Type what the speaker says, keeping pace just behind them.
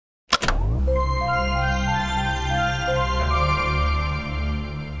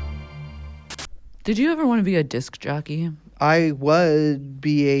Did you ever want to be a disc jockey? I would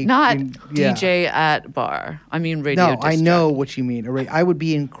be a... Not DJ at bar. I mean radio No, disc I know jockey. what you mean. I would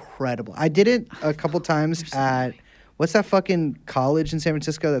be incredible. I did it a couple times at... What's that fucking college in San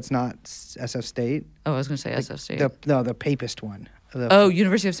Francisco that's not SF State? Oh, I was going to say SF State. The papist one.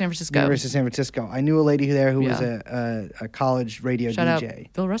 University of San Francisco. University of San Francisco. I knew a lady there who was a college radio Shout DJ.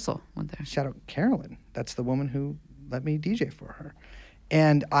 out Bill Russell went there. Shout out Carolyn. That's the woman who let me DJ for her.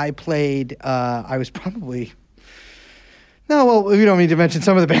 And I played, I was probably... No, well, we don't need to mention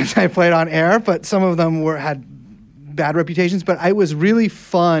some of the bands I played on air, but some of them had bad reputations, but it was really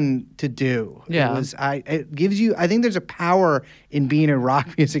fun to do. Yeah. It gives you, I think there's a power in being a rock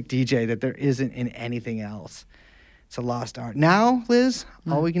music DJ that there isn't in anything else. It's a lost art. Now, Liz,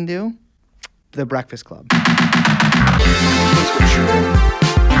 all we can do, The Breakfast Club. Jeffrey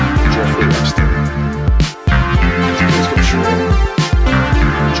Epstein.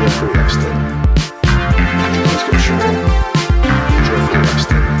 Jeffrey Epstein.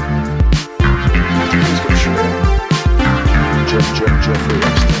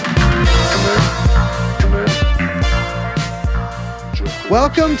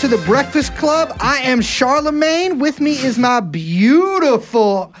 Welcome to The Breakfast Club. I am Charlemagne. With me is my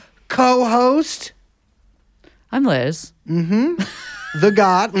beautiful co-host. I'm Liz. The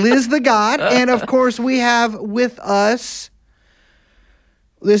God, Liz the God. And of course, we have with us,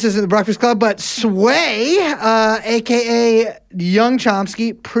 this isn't The Breakfast Club, but Sway, a.k.a. Young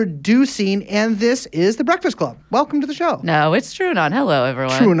Chomsky, producing, and this is The Breakfast Club. Welcome to the show. No, it's TrueAnon. Hello,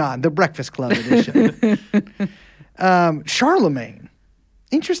 everyone. TrueAnon, The Breakfast Club edition. Charlemagne.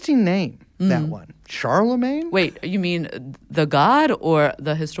 Interesting name, that one. Charlemagne? Wait, you mean the god or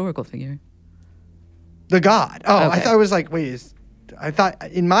the historical figure? The God. Oh, Okay. I thought it was like, I thought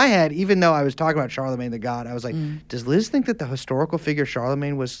in my head, even though I was talking about Charlemagne the God, I was like, does Liz think that the historical figure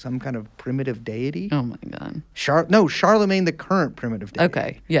Charlemagne was some kind of primitive deity? Oh my god. No, Charlemagne the current primitive deity.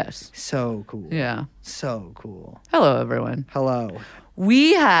 Okay, yes. So cool. Yeah. So cool. Hello, everyone. Hello.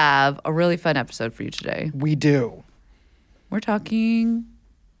 We have a really fun episode for you today. We do. We're talking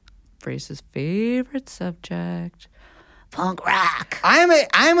Brace's favorite subject, punk rock. I'm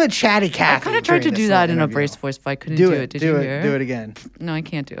a chatty Cathy. I kind of tried to during do this that in a interview. Brace voice, but I couldn't do it. Did you hear? Do it again. No, I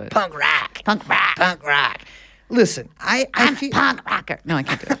can't do it. Punk rock. Punk rock. Punk rock. Listen, I'm a punk rocker. No, I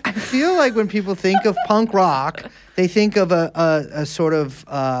can't do it. I feel like when people think of punk rock, they think of a sort of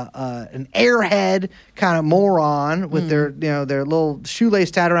an airhead kind of moron with their little shoelace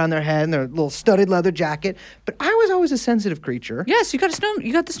tied around their head and their little studded leather jacket. But I was always a sensitive creature. Yes, you got the snowman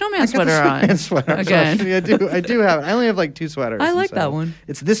I got sweater the snowman on. sweater. Again. Sorry, I do have it. I only have like 2 sweaters. I like so that one.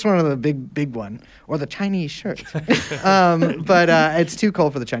 It's this one or the big one or the Chinese shirt. But it's too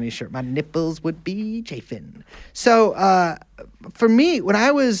cold for the Chinese shirt. My nipples would be chafing. So for me, when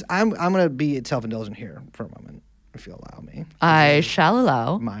I'm going to be self-indulgent here for a moment, if you allow me. I shall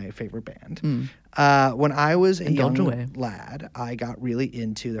allow. My favorite band. When I was a Indulge young away. lad, I got really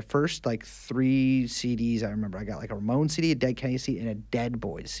into the first 3 CDs. I remember I got like a Ramones CD, a Dead Kennedys CD, and a Dead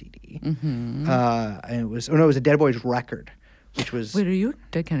Boys CD. And it was a Dead Boys record, which was. Wait, are you a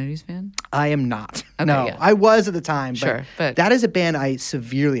Dead Kennedys fan? I am not. Okay, no, yeah. I was at the time. Sure, but- that is a band I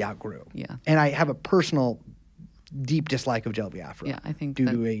severely outgrew. Yeah. And I have a personal deep dislike of Jello Biafra. Yeah, I think due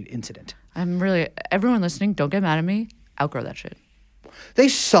that- to an incident. Everyone listening, don't get mad at me. Outgrow that shit. They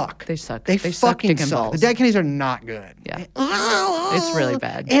suck. They suck. They They suck fucking dick and suck. balls. The Dead Kennedys are not good. Yeah. It's really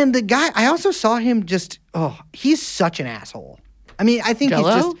bad. And the guy, I also saw him he's such an asshole. I mean, I think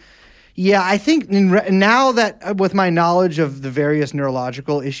Jello? he's just. Yeah, I think now that with my knowledge of the various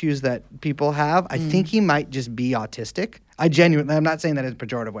neurological issues that people have, I think he might just be autistic. I'm not saying that in a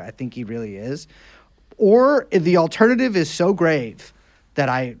pejorative way. I think he really is. Or if the alternative is so grave that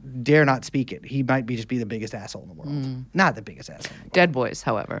I dare not speak it, he might just be the biggest asshole in the world. Not the biggest asshole in the world. Dead Boys,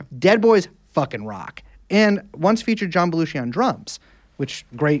 however. Dead Boys fucking rock. And once featured John Belushi on drums, which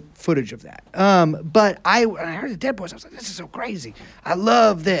great footage of that. But when I heard the Dead Boys, I was like, this is so crazy. I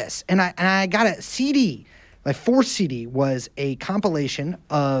love this. And I got a CD. My 4th CD was a compilation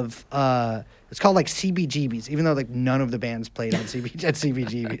of it's called like CBGBs, even though like none of the bands played on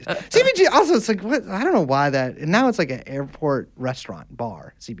CBGBs. CBG also, it's like what, I don't know why that. And now it's like an airport restaurant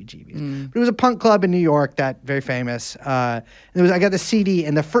bar, CBGBs. But it was a punk club in New York that very famous. I got the CD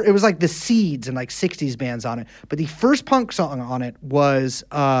and it was like the Seeds and like 60s bands on it. But the first punk song on it was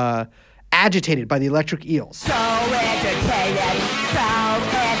Agitated by the Electric Eels. So agitated.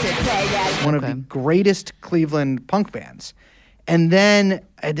 One of the greatest Cleveland punk bands. And then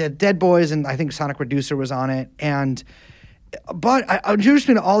the Dead Boys and I think Sonic Reducer was on it. And but I introduced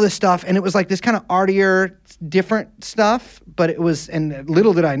me to all this stuff, and it was like this kind of artier, different stuff. But it was, and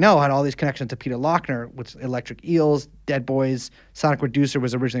little did I know, I had all these connections to Peter Laughner with Electric Eels, Dead Boys, Sonic Reducer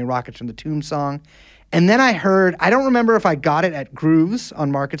was originally Rockets from the Tomb song. And then I heard, I don't remember if I got it at Grooves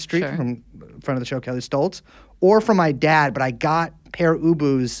on Market Street from friend of the show, Kelly Stoltz, or from my dad, but I got Pere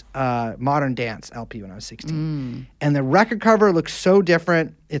Ubu's Modern Dance LP when I was 16. And the record cover looks so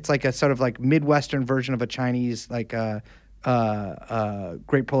different. It's like a sort of like Midwestern version of a Chinese, like great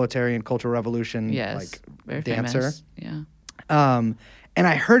proletarian cultural revolution like very dancer. Famous. Yeah. And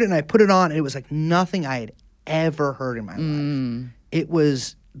I heard it and I put it on, and it was like nothing I had ever heard in my life. It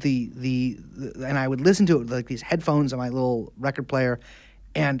was and I would listen to it with like these headphones on my little record player,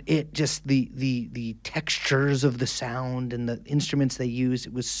 and it just the textures of the sound and the instruments they used,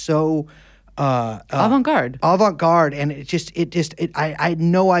 it was so avant-garde, and I had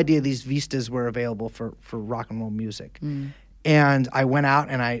no idea these vistas were available for rock and roll music. And I went out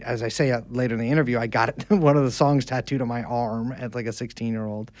and as I say later in the interview, I got one of the songs tattooed on my arm as like a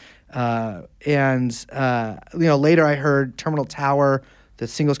 16-year-old. Later I heard Terminal Tower, the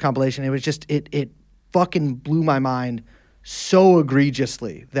singles compilation. It was just, it fucking blew my mind so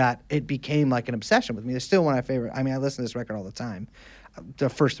egregiously that it became like an obsession with me. It's still one of my favorite. I mean, I listen to this record all the time, the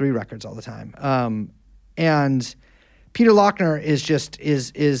first 3 records all the time. And Peter Laughner is just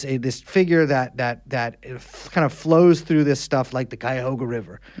this figure that kind of flows through this stuff like the Cuyahoga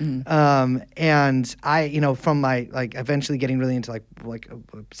River. And I, from my like eventually getting really into like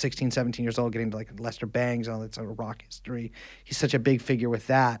 16, 17 years old, getting to like Lester Bangs and all that sort of rock history. He's such a big figure with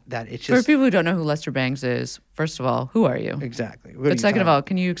that it's just, for people who don't know who Lester Bangs is, first of all, who are you? Exactly. But second of all,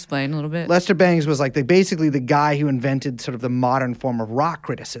 can you explain a little bit? Lester Bangs was like basically the guy who invented sort of the modern form of rock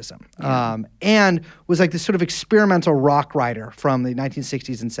criticism, and was like this sort of experimental rock writer from the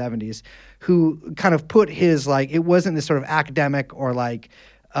 1960s and 70s who kind of put his it wasn't this sort of academic or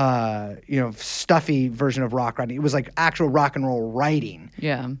stuffy version of rock writing. It was like actual rock and roll writing.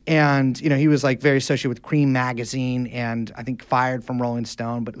 Yeah. And, he was like very associated with Cream magazine and I think fired from Rolling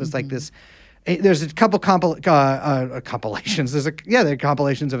Stone, but it was like this. There's a couple compilations. There are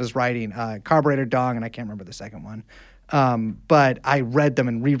compilations of his writing, Carburetor Dong, and I can't remember the second one. But I read them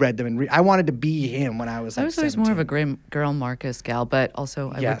and reread them, I wanted to be him when I was like 17. I was always more of a Girl Marcus gal, but also I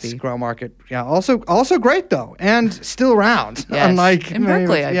would be. Yes, Girl Market. Yeah, also great though, and still around. Yes. Unlike in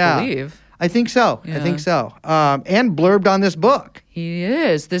Berkeley, I believe. I think so. Yeah. I think so. And blurbed on this book. He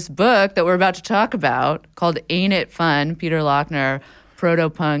is. This book that we're about to talk about, called Ain't It Fun? Peter Laughner,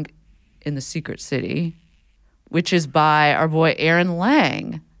 Proto-Punk in the Secret City, which is by our boy Aaron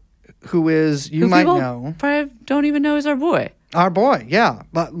Lange. Who might know. Probably don't even know is our boy. Our boy, yeah.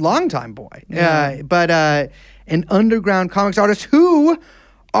 But longtime boy. But an underground comics artist who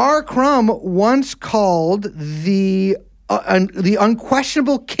R. Crumb once called the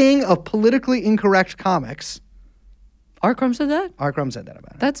unquestionable king of politically incorrect comics. R. Crumb said that? R. Crumb said that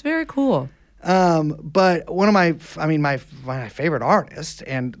about him. That's very cool. But one of my favorite artists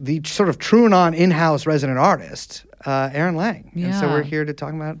and the sort of TrueAnon in-house resident artist, Aaron Lange. Yeah. And so we're here to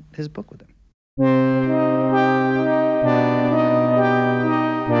talk about his book with him.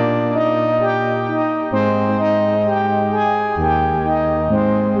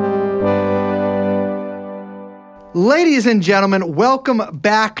 Ladies and gentlemen, welcome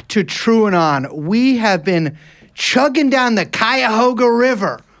back to TrueAnon. We have been chugging down the Cuyahoga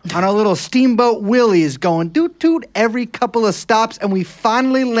River on our little steamboat Willies going doot-toot every couple of stops, and we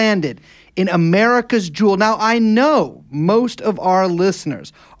finally landed in America's jewel. Now, I know most of our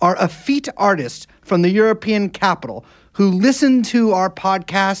listeners are effete artists from the European capital who listen to our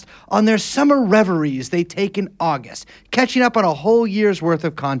podcast on their summer reveries they take in August, catching up on a whole year's worth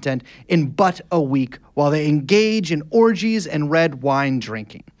of content in but a week while they engage in orgies and red wine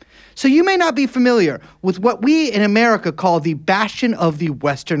drinking. So you may not be familiar with what we in America call the bastion of the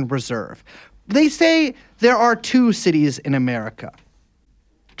Western Reserve. They say there are 2 cities in America.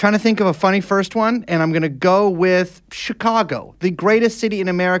 Trying to think of a funny first one, and I'm going to go with Chicago, the greatest city in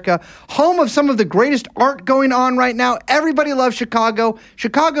America, home of some of the greatest art going on right now. Everybody loves Chicago.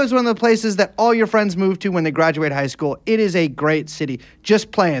 Chicago is one of the places that all your friends move to when they graduate high school. It is a great city.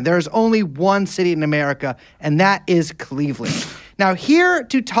 Just playing. There's only one city in America, and that is Cleveland. Now, here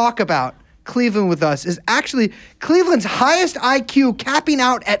to talk about Cleveland with us is actually Cleveland's highest IQ, capping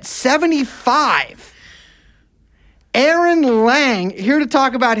out at 75. Aaron Lange, here to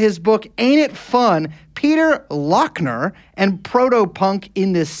talk about his book, Ain't It Fun? Peter Laughner and Proto-Punk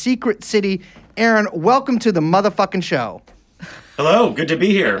in the Secret City. Aaron, welcome to the motherfucking show. Hello, good to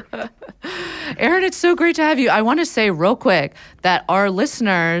be here. Aaron, it's so great to have you. I want to say real quick that our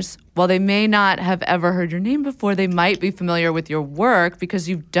listeners, while they may not have ever heard your name before, they might be familiar with your work because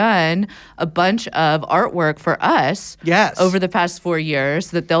you've done a bunch of artwork for us over the past 4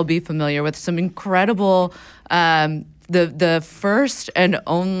 years that they'll be familiar with. Some incredible the first and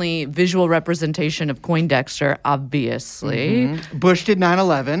only visual representation of Poindexter, obviously. Mm-hmm. Bush did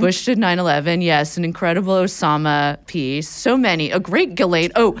 9/11. Bush did 9/11, yes. An incredible Osama piece. So many. A great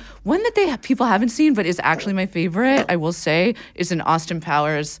Gillette. Oh, one that people haven't seen but is actually my favorite, I will say, is an Austin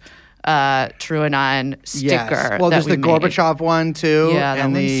Powers TrueAnon sticker. Yes. Well, there's the Gorbachev one too. Yeah,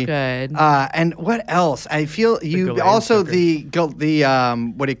 that one's good. And what else? I feel you also the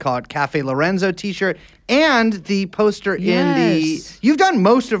what do you call it? Cafe Lorenzo T-shirt and the poster in the. You've done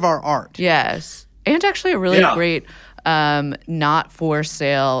most of our art. Yes, and actually a really great not for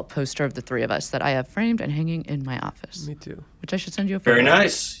sale poster of the three of us that I have framed and hanging in my office. Me too. Which I should send you a photo. Very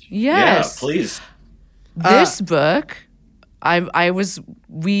nice. Yes. Yeah, please. This book.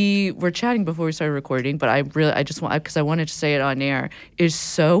 We were chatting before we started recording, but I just want, because I wanted to say it on air, is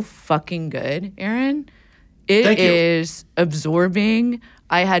so fucking good, Aaron. It is absorbing.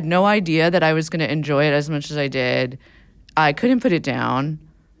 I had no idea that I was going to enjoy it as much as I did. I couldn't put it down.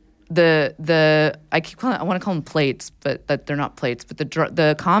 I want to call them plates, but that they're not plates. But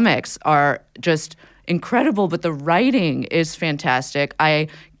the comics are just incredible, but the writing is fantastic. I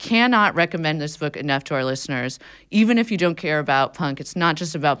cannot recommend this book enough to our listeners. Even if you don't care about punk, it's not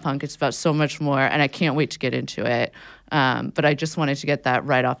just about punk, it's about so much more, and I can't wait to get into it. But I just wanted to get that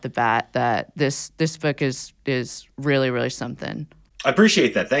right off the bat, that this book is really, really something. I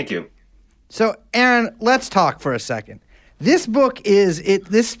appreciate that. Thank you. So, Aaron, let's talk for a second. This book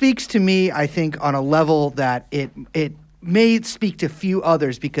this speaks to me, I think, on a level that it may speak to few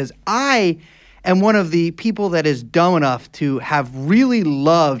others, because I am one of the people that is dumb enough to have really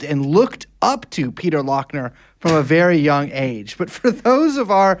loved and looked up to Peter Laughner from a very young age. But for those of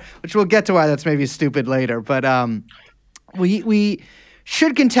which we'll get to why that's maybe stupid later, but we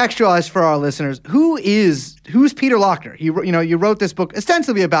should contextualize for our listeners who's Peter Laughner. You wrote this book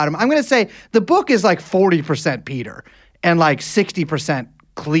ostensibly about him. I'm going to say the book is like 40% Peter and like 60%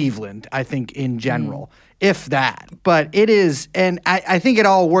 Cleveland, I think, in general. If that. But it is, and I think it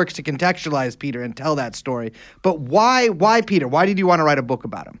all works to contextualize Peter and tell that story. But why Peter? Why did you want to write a book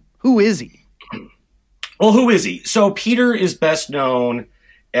about him? Who is he? Well, who is he? So Peter is best known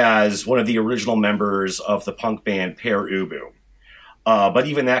as one of the original members of the punk band Pere Ubu. But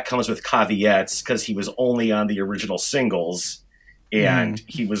even that comes with caveats, because he was only on the original singles, and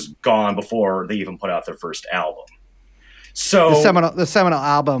he was gone before they even put out their first album. So the seminal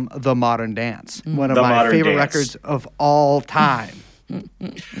album, The Modern Dance, one of my favorite records of all time.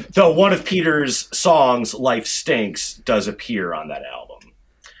 Though one of Peter's songs, Life Stinks, does appear on that album.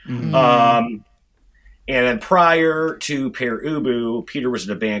 And then prior to Pere Ubu, Peter was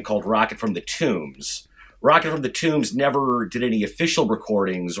in a band called Rocket from the Tombs. Rocket from the Tombs never did any official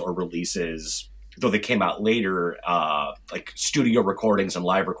recordings or releases, though they came out later, like studio recordings and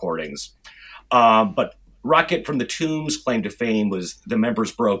live recordings. But Rocket from the Tombs' claim to fame was the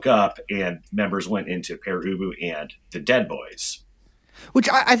members broke up and members went into Pere Ubu and the Dead Boys. Which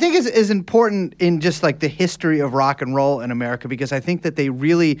I think is important in just like the history of rock and roll in America, because I think that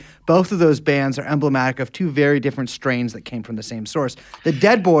both of those bands are emblematic of two very different strains that came from the same source. The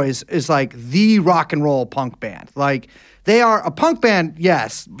Dead Boys is like the rock and roll punk band. Like, they are a punk band,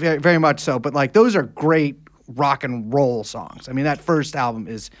 yes, very, very much so, but like those are great rock and roll songs. I mean, that first album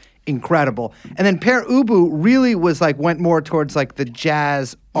is incredible. And then Pere Ubu really went more towards like the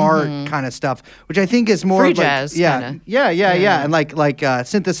jazz art kind of stuff, which I think is more free like, jazz. Yeah, and like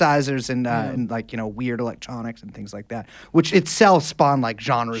synthesizers and and weird electronics and things like that, which itself spawned like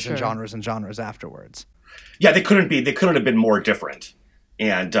genres and genres and genres afterwards. Yeah, they couldn't have been more different.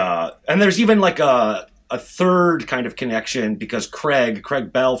 And there's even like a third kind of connection, because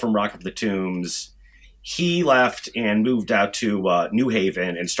Craig Bell from Rock of the Tombs, he left and moved out to New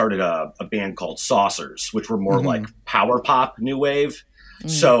Haven and started a band called Saucers, which were more like power pop new wave.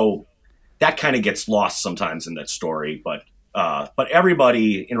 So that kind of gets lost sometimes in that story. But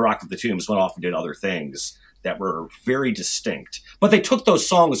everybody in Rock of the Tombs went off and did other things that were very distinct. But they took those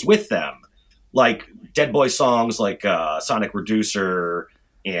songs with them, like Dead Boy songs like Sonic Reducer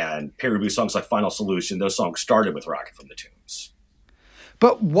and Pere Ubu songs like Final Solution. Those songs started with Rocket from the Tombs.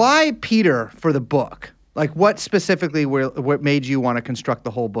 But why Peter for the book? Like, what specifically what made you want to construct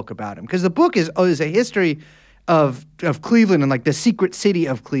the whole book about him? Because the book is a history of Cleveland and like the secret city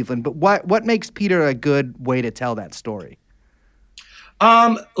of Cleveland. But what makes Peter a good way to tell that story?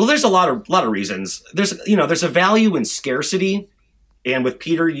 Well, there's a lot of reasons. There's a value in scarcity And with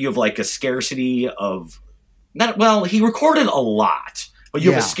Peter, you have like a scarcity of he recorded a lot, but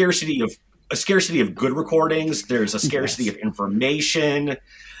you have a scarcity of good recordings. There's a scarcity of information,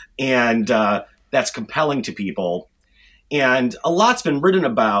 and that's compelling to people. And a lot's been written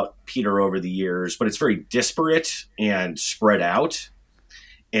about Peter over the years, but it's very disparate and spread out.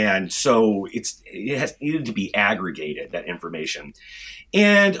 And so it needed to be aggregated, that information.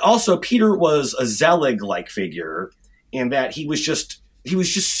 And also Peter was a Zelig-like figure in that he was just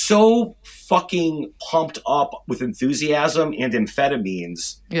so fucking pumped up with enthusiasm and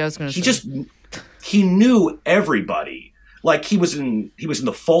amphetamines. Yeah, I was going to say. He knew everybody. Like he was in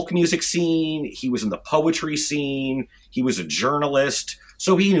the folk music scene, he was in the poetry scene, he was a journalist.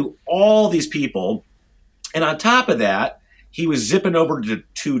 So he knew all these people. And on top of that, he was zipping over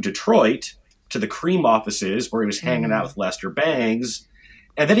to Detroit, to the Cream offices, where he was hanging out with Lester Bangs.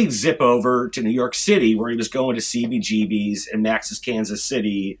 And then he'd zip over to New York City, where he was going to CBGB's and Max's Kansas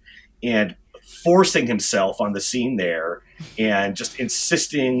City and forcing himself on the scene there and just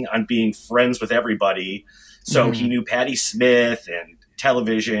insisting on being friends with everybody. So he knew Patti Smith and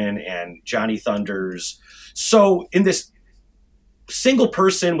television and Johnny Thunders. So in this single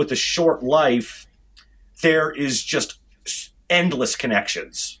person with a short life, there is just endless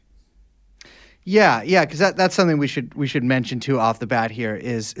connections. Yeah, because that's something we should mention too off the bat here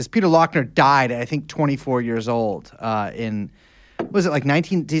is Peter Laughner died at I think 24 years old in was it like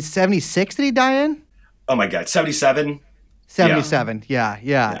 1976 did he die in? Oh my God, 77? 77,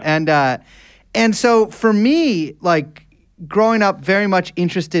 yeah. And so for me, like growing up very much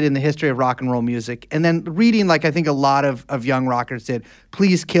interested in the history of rock and roll music and then reading like I think a lot of young rockers did,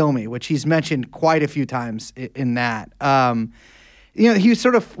 Please Kill Me, which he's mentioned quite a few times in that. He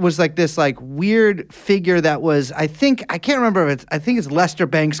sort of was like this like weird figure that was, I can't remember if I think it's Lester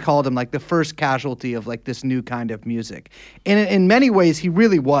Bangs called him like the first casualty of like this new kind of music. And in many ways he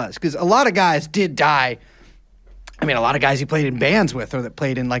really was, because a lot of guys did die. I mean, a lot of guys he played in bands with or that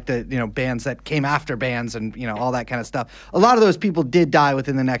played in like the, bands that came after bands and, all that kind of stuff. A lot of those people did die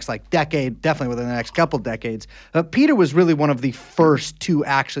within the next like decade, definitely within the next couple decades. But Peter was really one of the first to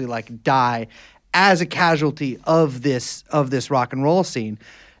actually like die as a casualty of this rock and roll scene.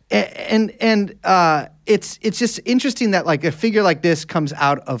 And it's just interesting that like a figure like this comes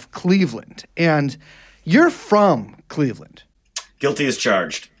out of Cleveland. And you're from Cleveland. Guilty as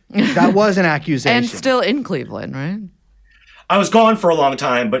charged. That was an accusation. And still in Cleveland, right? I was gone for a long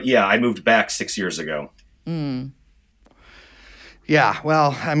time, but yeah, I moved back 6 years ago. Yeah,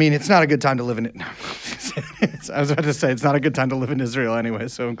 well, I mean, it's not a good time to live in it. I was about to say it's not a good time to live in Israel anyway,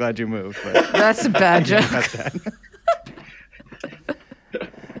 so I'm glad you moved. But that's a bad joke.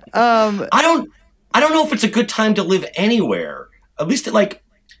 I don't know if it's a good time to live anywhere. At least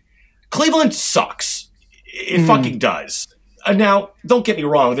Cleveland sucks. It fucking does. Now, don't get me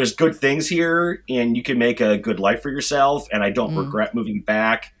wrong. There's good things here, and you can make a good life for yourself. And I don't regret moving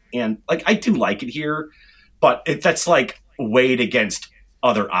back. And I do like it here, but that's weighed against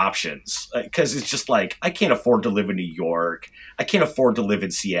other options because it's just I can't afford to live in New York. I can't afford to live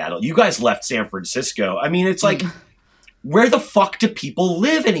in Seattle. You guys left San Francisco. I mean, it's where the fuck do people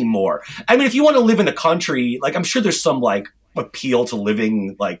live anymore? I mean, if you want to live in the country, I'm sure there's some appeal to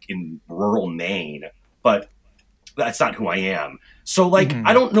living in rural Maine, but that's not who I am. So I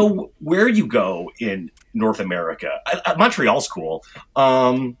don't know where you go in North America. Montreal's cool.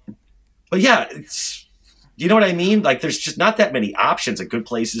 But yeah, you know what I mean? There's just not that many options of good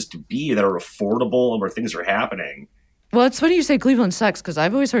places to be that are affordable and where things are happening. Well, it's funny you say Cleveland sucks because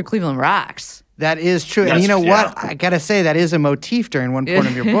I've always heard Cleveland rocks. That is true. And you know what? I got to say that is a motif during one point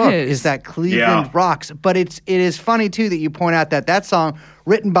of your book is that Cleveland rocks. But it is funny, too, that you point out that song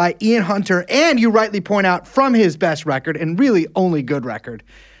written by Ian Hunter and you rightly point out from his best record and really only good record.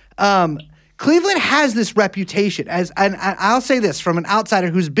 Cleveland has this reputation and I'll say this from an outsider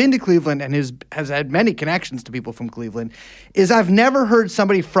who's been to Cleveland and has had many connections to people from Cleveland is I've never heard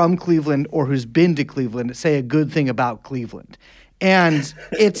somebody from Cleveland or who's been to Cleveland say a good thing about Cleveland. And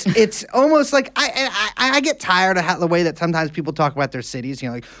it's almost I get tired of the way that sometimes people talk about their cities.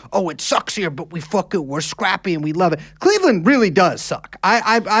 Oh, it sucks here, but we're scrappy and we love it. Cleveland really does suck.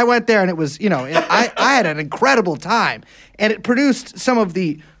 I went there and it was I had an incredible time, and it produced some of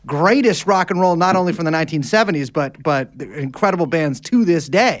the greatest rock and roll, not only from the 1970s, but the incredible bands to this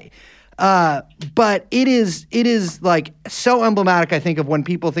day. But it is so emblematic. I think of when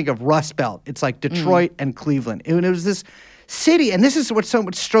people think of Rust Belt, it's like Detroit and Cleveland. It was this city, and this is what's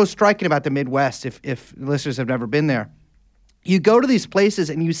so striking about the Midwest, if listeners have never been there, you go to these places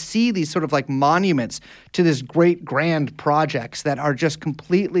and you see these sort of like monuments to this great grand projects that are just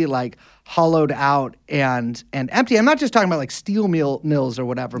completely like hollowed out and empty. I'm not just talking about like steel mills or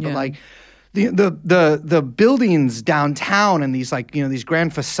whatever, but like the buildings downtown and these like, you know, these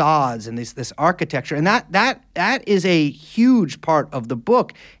grand facades and this architecture. And that is a huge part of the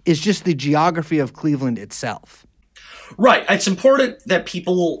book, is just the geography of Cleveland itself. Right. It's important that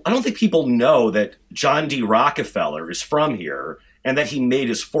I don't think people know that John D. Rockefeller is from here and that he made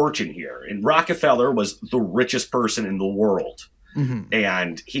his fortune here. And Rockefeller was the richest person in the world. Mm-hmm.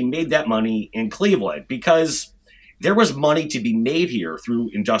 And he made that money in Cleveland because there was money to be made here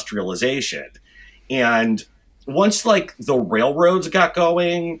through industrialization. And once like the railroads got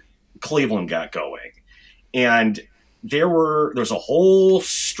going, Cleveland got going. And there's a whole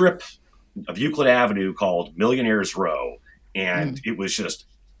strip of Euclid Avenue called Millionaires Row, and it was just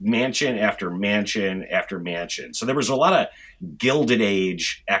mansion after mansion after mansion. So there was a lot of Gilded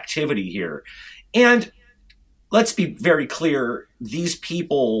Age activity here. And let's be very clear, these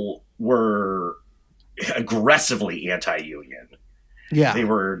people were aggressively anti-union. Yeah.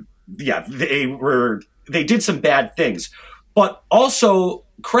 They did some bad things. But also,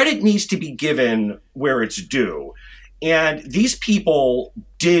 credit needs to be given where it's due. And these people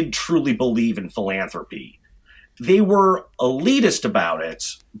did truly believe in philanthropy. They were elitist about it,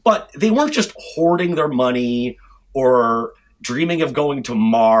 but they weren't just hoarding their money or dreaming of going to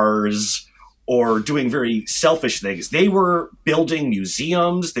Mars or doing very selfish things. They were building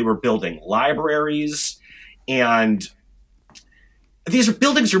museums, they were building libraries, and these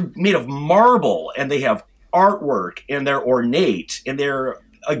buildings are made of marble, and they have artwork, and they're ornate, and they're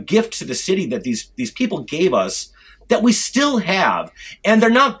a gift to the city that these people gave us that we still have, and they're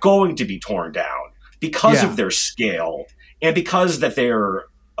not going to be torn down because of their scale and because that their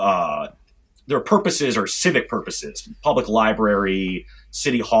purposes are civic purposes, public library,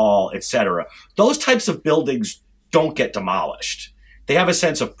 city hall, etc. Those types of buildings don't get demolished. They have a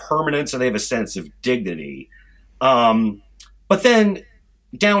sense of permanence and they have a sense of dignity. But then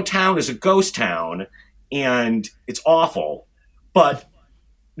downtown is a ghost town and it's awful, but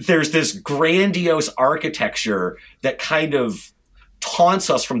there's this grandiose architecture that kind of taunts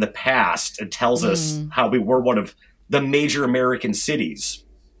us from the past and tells us how we were one of the major American cities.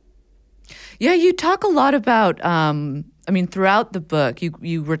 Yeah, you talk a lot about, throughout the book,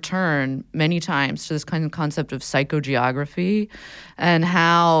 you return many times to this kind of concept of psychogeography and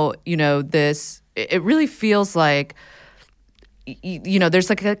how, it really feels like, there's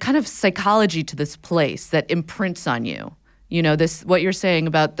like a kind of psychology to this place that imprints on you. What you're saying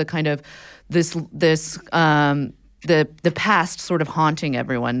about the kind of the past sort of haunting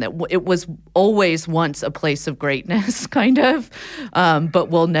everyone, that it was always once a place of greatness, kind of, but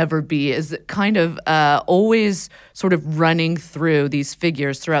will never be, is kind of always sort of running through these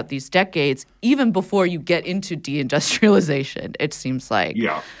figures throughout these decades, even before you get into deindustrialization, it seems like.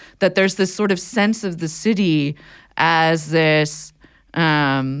 Yeah. That there's this sort of sense of the city as this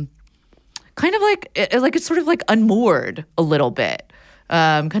kind of like it's sort of like unmoored a little bit,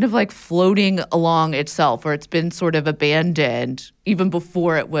 kind of like floating along itself, or it's been sort of abandoned even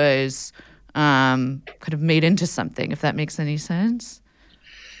before it was kind of made into something, if that makes any sense.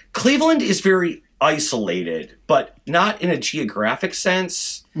 Cleveland is very isolated, but not in a geographic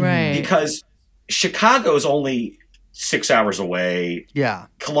sense. Right. Because Chicago is only 6 hours away. Yeah.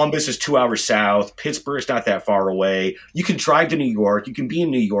 Columbus is 2 hours south. Pittsburgh is not that far away. You can drive to New York. You can be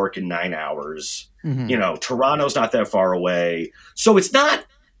in New York in 9 hours. Mm-hmm. Toronto's not that far away. So it's not,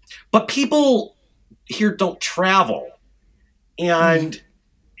 but people here don't travel. And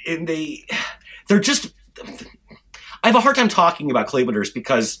they're just, I have a hard time talking about Clevelanders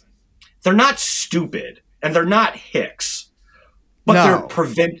because they're not stupid and they're not hicks, but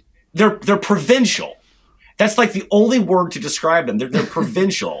they're provincial. That's like the only word to describe them. They're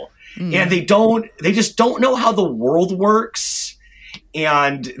provincial, and they just don't know how the world works,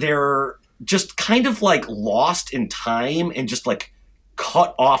 and they're just kind of like lost in time and just like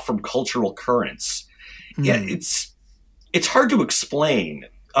cut off from cultural currents. Yeah, it's hard to explain.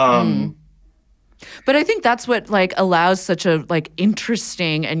 But I think that's what like allows such a like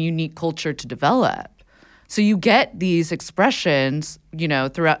interesting and unique culture to develop. So you get these expressions,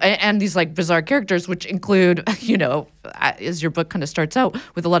 throughout, and these like bizarre characters, which include, as your book kind of starts out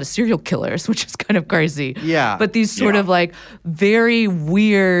with a lot of serial killers, which is kind of crazy. Yeah. But these sort of like very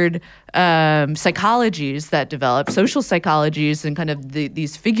weird psychologies that develop, social psychologies, and kind of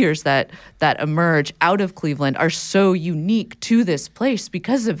these figures that emerge out of Cleveland are so unique to this place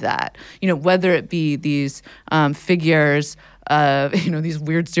because of that. Whether it be these figures these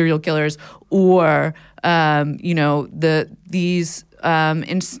weird serial killers, or these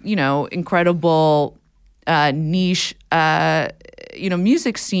incredible niche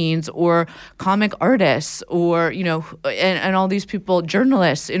music scenes, or comic artists, or and all these people,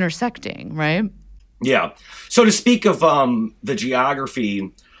 journalists, intersecting, right? Yeah. So to speak of the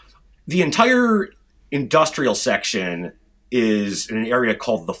geography, the entire industrial section is in an area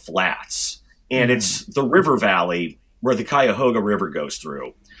called the Flats, and it's the river valley where the Cuyahoga River goes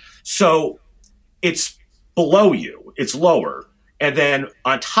through. So it's below you, it's lower, and then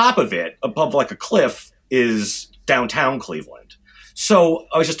on top of it, above like a cliff, is downtown Cleveland. So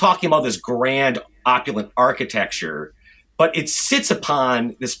I was just talking about this grand, opulent architecture, but it sits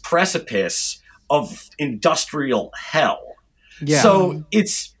upon this precipice of industrial hell. Yeah. So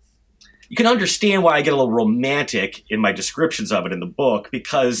you can understand why I get a little romantic in my descriptions of it in the book,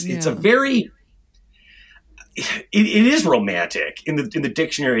 because it's a very, it is romantic in the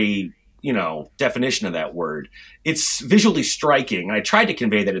dictionary, definition of that word. It's visually striking. I tried to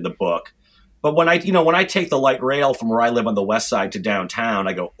convey that in the book, but when I take the light rail from where I live on the west side to downtown,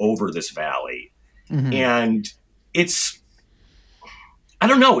 I go over this valley, and it's, I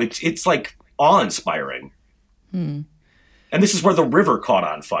don't know, it's like awe-inspiring. And this is where the river caught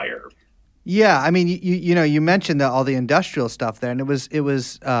on fire. Yeah, I mean, you mentioned all the industrial stuff there, and it was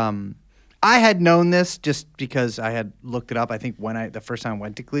I had known this just because I had looked it up, I think, the first time I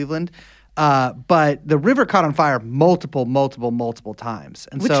went to Cleveland. But the river caught on fire multiple times.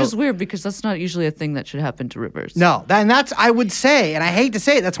 And Which is weird, because that's not usually a thing that should happen to rivers. No, and that's, I would say, and I hate to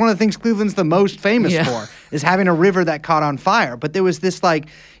say it, that's one of the things Cleveland's the most famous for, is having a river that caught on fire. But there was this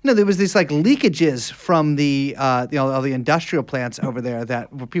leakages from the all the industrial plants over there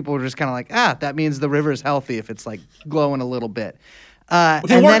where people were just kind of like, that means the river is healthy if it's like glowing a little bit.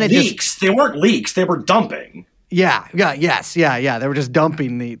 They weren't leaks. They weren't leaks. They were dumping. Yeah. They were just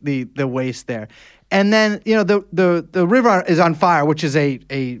dumping the waste there, and then the river is on fire, which is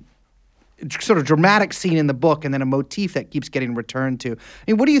a sort of dramatic scene in the book, and then a motif that keeps getting returned to. I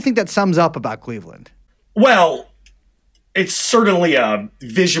mean, what do you think that sums up about Cleveland? Well, it's certainly a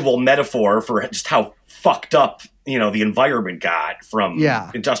visual metaphor for just how fucked up the environment got from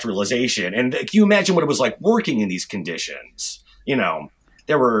industrialization, and can you imagine what it was like working in these conditions?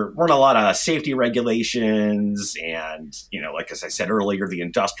 There weren't a lot of safety regulations, and, like as I said earlier, the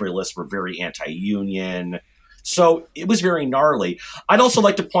industrialists were very anti-union. So it was very gnarly. I'd also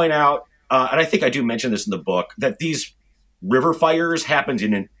like to point out, and I think I do mention this in the book, that these river fires happened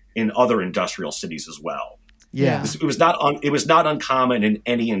in other industrial cities as well. Yeah. It was not uncommon in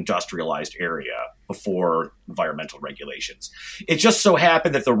any industrialized area before environmental regulations. It just so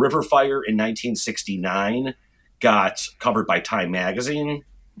happened that the river fire in 1969 got covered by Time magazine,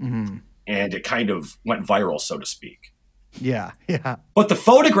 and it kind of went viral, so to speak. Yeah. But the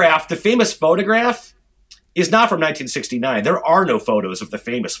famous photograph, is not from 1969. There are no photos of the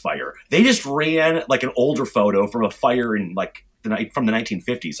famous fire. They just ran like an older photo from a fire in from the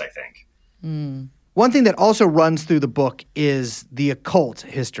 1950s, I think. One thing that also runs through the book is the occult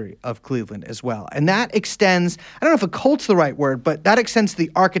history of Cleveland as well. And that extends, I don't know if occult's the right word, but that extends to the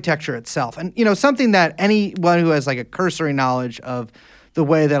architecture itself. And, something that anyone who has like a cursory knowledge of the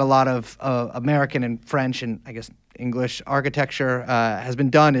way that a lot of American and French and I guess English architecture has been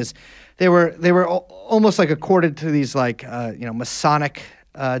done is they were almost like accorded to these like, Masonic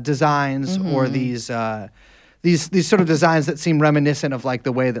designs, or these sort of designs that seem reminiscent of like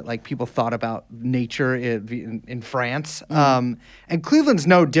the way that like people thought about nature in France. And Cleveland's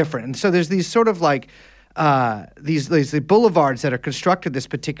no different. And so there's these sort of like these boulevards that are constructed this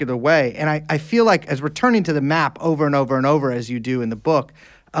particular way. And I feel like as we're turning to the map over and over and over, as you do in the book,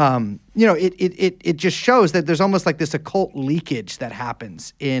 it just shows that there's almost like this occult leakage that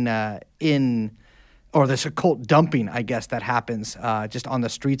happens or this occult dumping, I guess, that happens just on the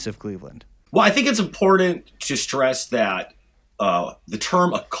streets of Cleveland. Well, I think it's important to stress that the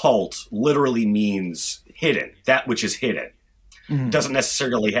term occult literally means hidden, that which is hidden. It doesn't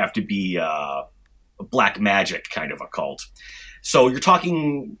necessarily have to be a black magic kind of occult. So we're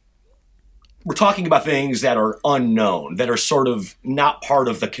talking about things that are unknown, that are sort of not part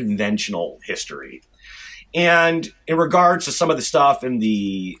of the conventional history. And in regards to some of the stuff in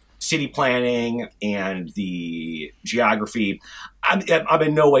the city planning and the geography, I'm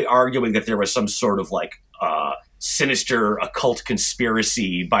in no way arguing that there was some sort of like sinister occult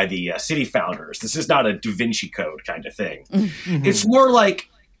conspiracy by the city founders. This is not a Da Vinci Code kind of thing. It's more like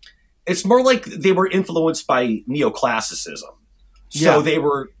they were influenced by neoclassicism. So they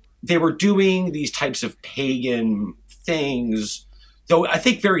were doing these types of pagan things, though I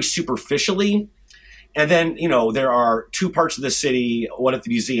think very superficially. And then, there are two parts of the city, one at the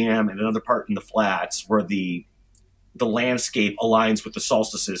museum and another part in the flats, where the landscape aligns with the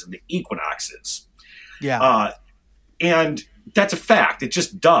solstices and the equinoxes. Yeah. And that's a fact. It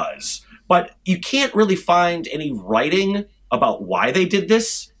just does. But you can't really find any writing about why they did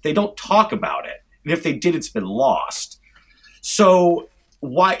this. They don't talk about it. And if they did, it's been lost. So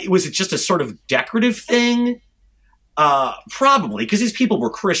why was it just a sort of decorative thing? Probably, because these people were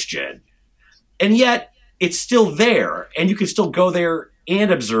Christian. And yet it's still there. And you can still go there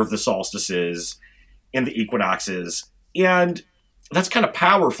and observe the solstices and the equinoxes. And that's kind of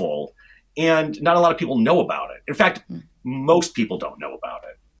powerful. And not a lot of people know about it. In fact, most people don't know about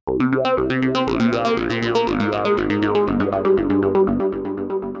it.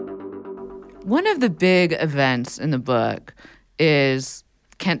 One of the big events in the book is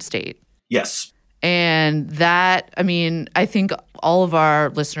Kent State. Yes. And that, I mean, I think all of our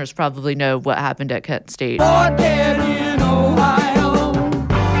listeners probably know what happened at Kent State. But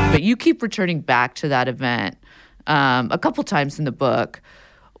you keep returning back to that event a couple times in the book.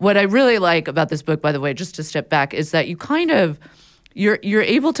 What I really like about this book, by the way, just to step back, is that you kind of you're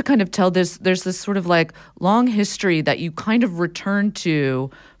able to kind of tell there's this sort of like long history that you kind of return to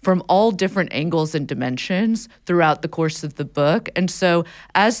from all different angles and dimensions throughout the course of the book. And so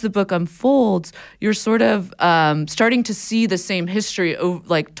as the book unfolds, you're sort of starting to see the same history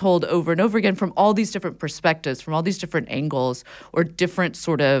like told over and over again from all these different perspectives, from all these different angles or different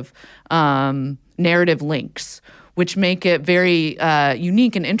sort of narrative links, which make it very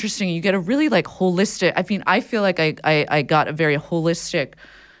unique and interesting. You get a really like holistic, I mean, I feel like I got a very holistic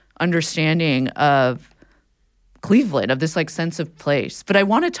understanding of Cleveland, of this like sense of place. But I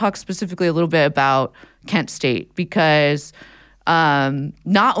want to talk specifically a little bit about Kent State because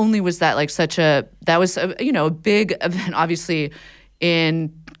not only was that like that was a big event, obviously,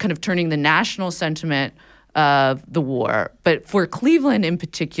 in kind of turning the national sentiment of the war, but for Cleveland in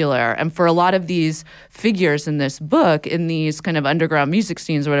particular, and for a lot of these figures in this book, in these kind of underground music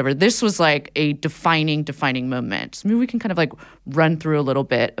scenes or whatever, this was like a defining moment. So maybe we can kind of like run through a little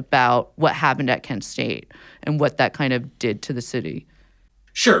bit about what happened at Kent State and what that kind of did to the city.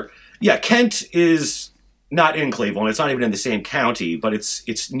 Sure. Yeah, Kent is not in Cleveland. It's not even in the same county, but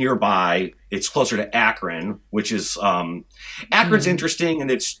it's nearby. It's closer to Akron, which is Akron's interesting,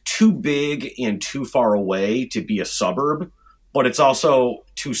 and it's too big and too far away to be a suburb, but it's also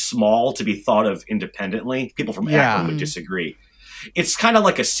too small to be thought of independently. People from Akron would disagree. It's kind of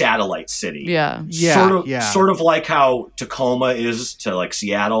like a satellite city. Yeah. Sort of like how Tacoma is to like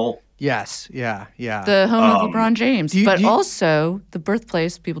Seattle. Yes. Yeah. The home of LeBron James, but also the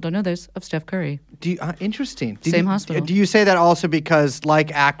birthplace, people don't know this, of Steph Curry. Interesting. Same hospital. Do you say that also because,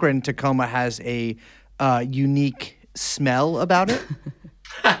 like Akron, Tacoma has a unique smell about it?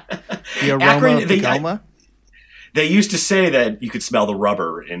 The aroma of Tacoma? They used to say that you could smell the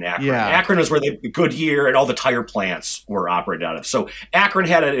rubber in Akron. Yeah. Akron is where the Goodyear and all the tire plants were operated out of. So Akron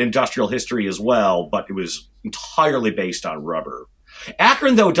had an industrial history as well, but it was entirely based on rubber.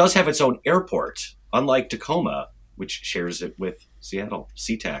 Akron, though, does have its own airport, unlike Tacoma, which shares it with Seattle,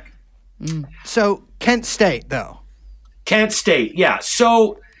 SeaTac. So Kent State, though. Kent State, yeah.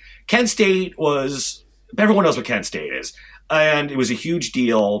 So Kent State everyone knows what Kent State is, and it was a huge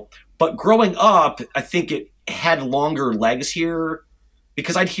deal. But growing up, I think it had longer legs here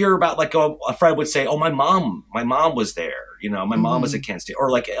because I'd hear about like a friend would say, "Oh, my mom was there. My mom was at Kent State,"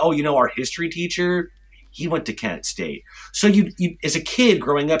 or like, "Oh, our history teacher, he went to Kent State." So you as a kid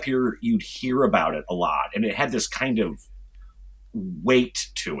growing up here, you'd hear about it a lot, and it had this kind of weight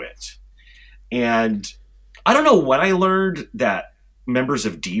to it. And I don't know when I learned that members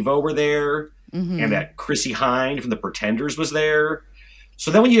of Devo were there and that Chrissy Hynde from the Pretenders was there.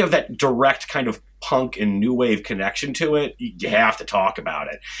 So then when you have that direct kind of punk and new wave connection to it, you have to talk about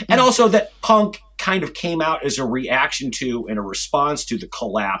it. And also that punk kind of came out as a reaction to and a response to the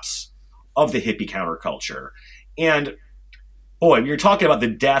collapse of the hippie counterculture. And boy, when you're talking about the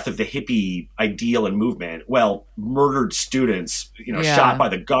death of the hippie ideal and movement, well, murdered students, shot by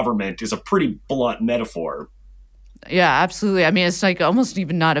the government is a pretty blunt metaphor. Yeah, absolutely. I mean, it's like almost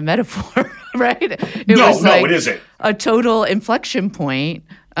even not a metaphor, right? It isn't. A total inflection point,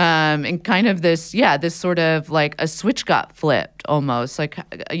 and kind of this sort of like a switch got flipped almost, like,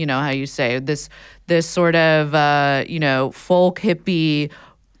 how you say, this sort of, folk hippie,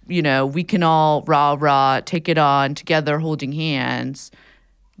 we can all rah, take it on together, holding hands.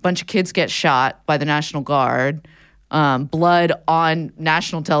 A bunch of kids get shot by the National Guard, blood on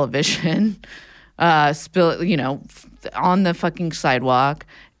national television, on the fucking sidewalk.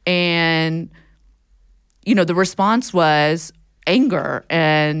 And, the response was, anger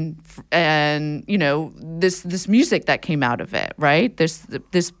and you know, this music that came out of it, right? This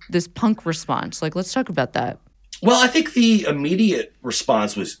punk response. Like, let's talk about that. Well, I think the immediate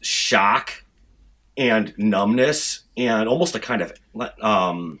response was shock and numbness and almost a kind of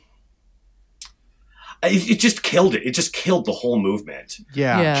it just killed it. It just killed the whole movement.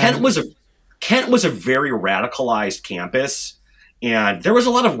 Yeah. Kent was a very radicalized campus, and there was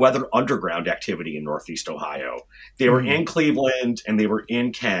a lot of weather underground activity in Northeast Ohio. They were in Cleveland and they were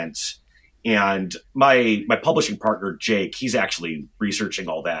in Kent. And my publishing partner, Jake, he's actually researching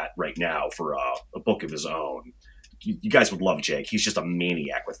all that right now for a book of his own. You guys would love Jake. He's just a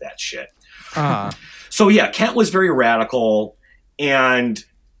maniac with that shit. So yeah, Kent was very radical. And,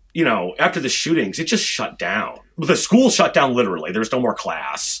 you know, after the shootings, it just shut down. The school shut down literally. There was no more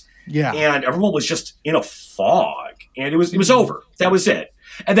class. Yeah. And everyone was just in a fog. And it was over. That was it.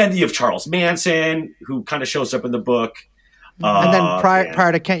 And then you have Charles Manson, who kind of shows up in the book. And then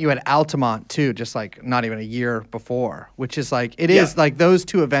prior to Kent, you had Altamont too, just like not even a year before, which is like, it is like those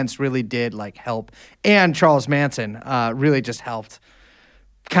two events really did like help. And Charles Manson really just helped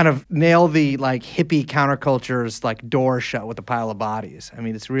kind of nail the like hippie counterculture's like door shut with a pile of bodies. I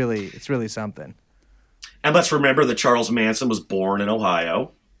mean, it's really something. And let's remember that Charles Manson was born in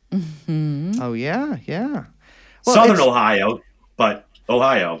Ohio. Oh yeah. Yeah. Well, Southern Ohio, but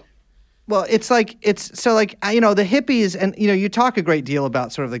Ohio. Well, it's so like, you know, the hippies, and, you know, you talk a great deal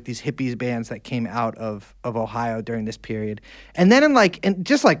about sort of like these hippies bands that came out of Ohio during this period. And then and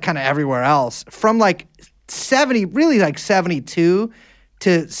just like kind of everywhere else from like 72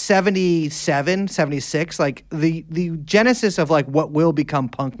 to 77, 76, like the genesis of like what will become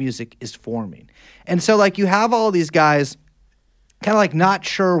punk music is forming. And so like you have all these guys kind of like not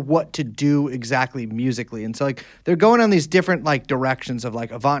sure what to do exactly musically. And so like they're going on these different like directions of like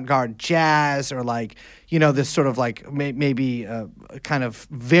avant-garde jazz or like, you know, this sort of like maybe kind of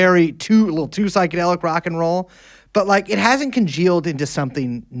a little too psychedelic rock and roll. But like it hasn't congealed into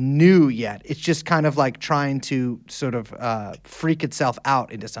something new yet. It's just kind of like trying to sort of freak itself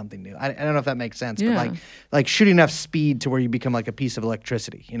out into something new. I don't know if that makes sense, but like shooting enough speed to where you become like a piece of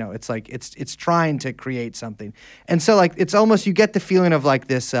electricity. You know, it's like it's trying to create something. And so like it's almost, you get the feeling of like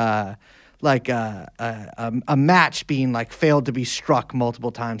this like a match being like failed to be struck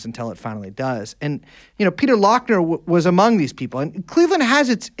multiple times until it finally does. And you know, Peter Laughner was among these people, and Cleveland has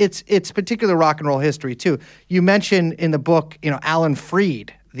its particular rock and roll history too. You mentioned in the book, you know, Alan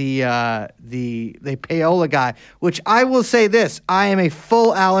Freed, the payola guy, which I will say this, I am a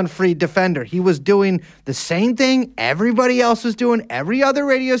full Alan Freed defender. He was doing the same thing everybody else was doing, every other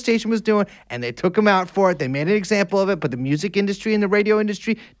radio station was doing, and they took him out for it. They made an example of it, but the music industry and the radio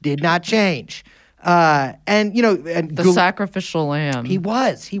industry did not change. And you know, and the sacrificial lamb. He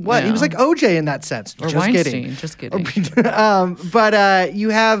was. Yeah. He was like OJ in that sense. Or just Weinstein. Kidding. Just kidding. But you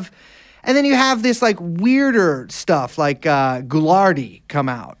have. And then you have this like weirder stuff like Ghoulardi come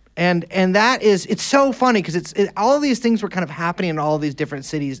out. And that is, it's so funny because all of these things were kind of happening in all of these different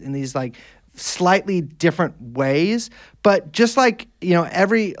cities in these like slightly different ways. But just like, you know,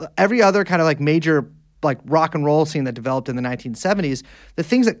 every other kind of like major like rock and roll scene that developed in the 1970s, the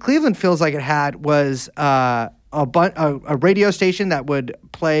things that Cleveland feels like it had was a radio station that would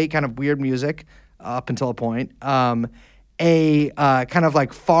play kind of weird music up until a point. A kind of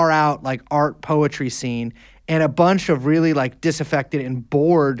like far out like art poetry scene, and a bunch of really like disaffected and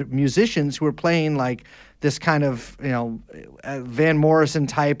bored musicians who were playing like this kind of, you know, Van Morrison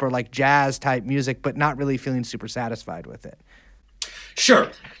type or like jazz type music, but not really feeling super satisfied with it.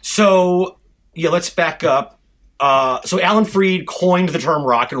 Sure. So yeah, let's back up. So Alan Freed coined the term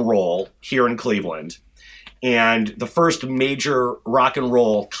rock and roll here in Cleveland, and the first major rock and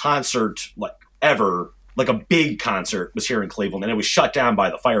roll concert like ever, like a big concert, was here in Cleveland, and it was shut down by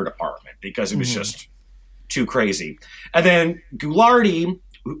the fire department because it was just too crazy. And then Ghoulardi,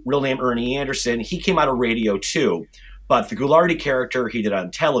 real name Ernie Anderson, he came out of radio too, but the Ghoulardi character he did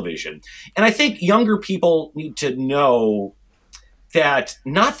on television. And I think younger people need to know that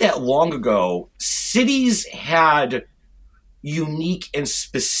not that long ago, cities had unique and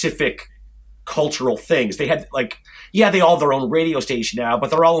specific cultural things. They had like, they all have their own radio station now, but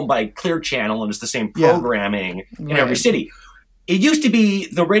they're all owned by Clear Channel, and it's the same programming in every city. It used to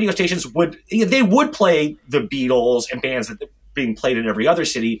be the radio stations would play the Beatles and bands that being played in every other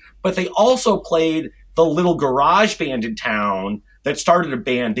city, but they also played the little garage band in town that started a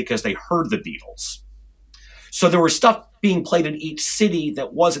band because they heard the Beatles. So there was stuff being played in each city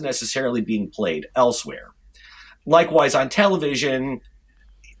that wasn't necessarily being played elsewhere. Likewise, on television,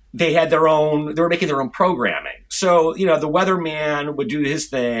 they were making their own programming. So, you know, the weatherman would do his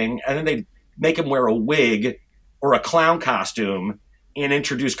thing, and then they'd make him wear a wig or a clown costume and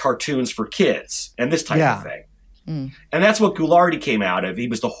introduce cartoons for kids and this type of thing. And that's what Ghoulardi came out of. He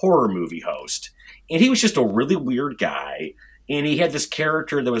was the horror movie host. And he was just a really weird guy. And he had this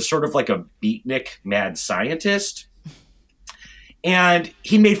character that was sort of like a beatnik mad scientist. And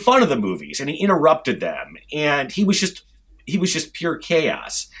he made fun of the movies and he interrupted them. And he was just pure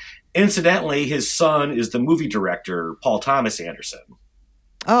chaos. Incidentally, his son is the movie director, Paul Thomas Anderson.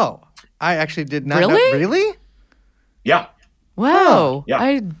 Oh, I actually did not know. Really? Really? Yeah. Wow. Yeah.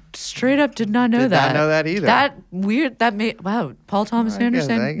 I straight up did not know that. Did not know that either. Wow. Paul Thomas I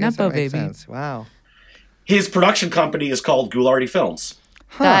Anderson, guess Nepo that makes baby. sense. Wow. His production company is called Ghoulardi Films.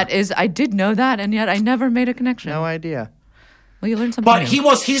 That is, I did know that, and yet I never made a connection. No idea. Well, you learned something But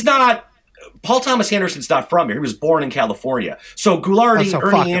new. he's not, Paul Thomas Anderson's not from here. He was born in California. So Ghoulardi,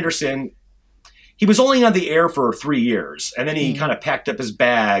 Ernie Anderson, he was only on the air for 3 years. And then he kind of packed up his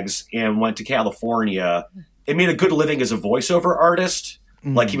bags and went to California and made a good living as a voiceover artist.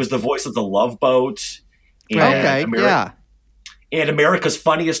 Like he was the voice of the Love Boat. And and America's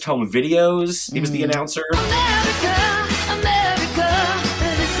Funniest Home Videos. He was the announcer.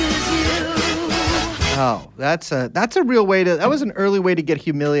 Oh, that's a real way to. That was an early way to get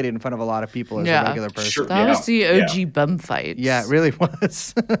humiliated in front of a lot of people as a regular person. Sure. That was the OG bum fights. Yeah, it really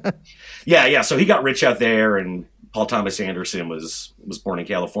was. Yeah. So he got rich out there, and Paul Thomas Anderson was born in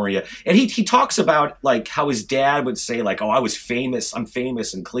California, and he talks about like how his dad would say like, "Oh, I'm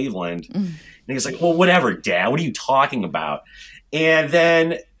famous in Cleveland," and he's like, "Well, whatever, Dad. What are you talking about?" And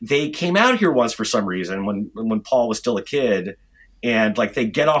then they came out here once for some reason when Paul was still a kid. And like they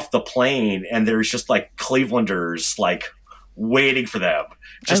get off the plane and there's just like Clevelanders like waiting for them,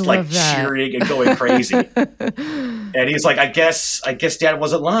 just like cheering and going crazy. And he's like, I guess Dad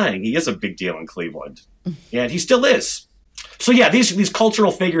wasn't lying. He is a big deal in Cleveland, and he still is. So yeah, these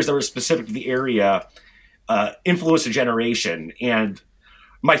cultural figures that were specific to the area influenced a generation. And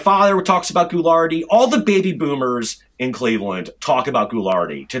my father talks about Ghoulardi. All the baby boomers in Cleveland talk about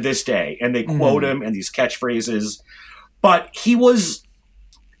Ghoulardi to this day, and they quote him and these catchphrases. But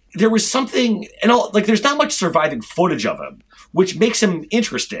there was something, and there's not much surviving footage of him, which makes him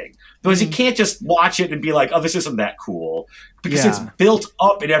interesting because you can't just watch it and be like, oh, this isn't that cool, because it's built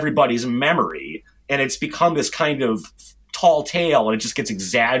up in everybody's memory and it's become this kind of tall tale and it just gets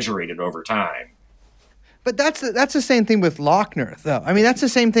exaggerated over time. But that's the same thing with Laughner, though. I mean, that's the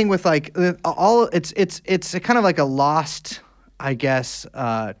same thing with like it's kind of like a lost, I guess,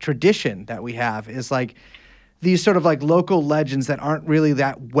 tradition that we have is like these sort of like local legends that aren't really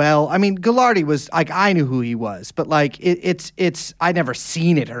that well. I mean, Ghoulardi was like, I knew who he was, but like it's I'd never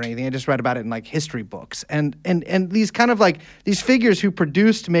seen it or anything. I just read about it in like history books and these kind of like these figures who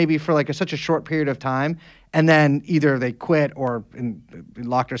produced maybe for like such a short period of time, and then either they quit or in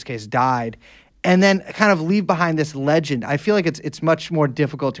Laughner's case died, and then kind of leave behind this legend. I feel like it's much more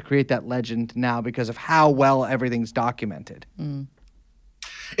difficult to create that legend now because of how well everything's documented.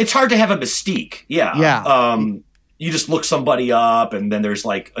 It's hard to have a mystique. Yeah. You just look somebody up and then there's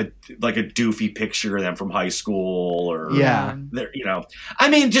like a doofy picture of them from high school or I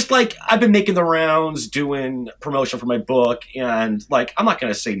mean, just like I've been making the rounds doing promotion for my book, and like I'm not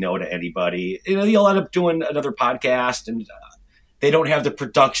going to say no to anybody. You know, you'll end up doing another podcast and they don't have the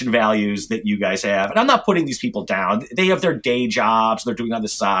production values that you guys have. And I'm not putting these people down. They have their day jobs, they're doing on the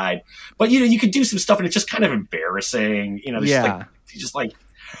side. But you know, you could do some stuff and it's just kind of embarrassing, you know,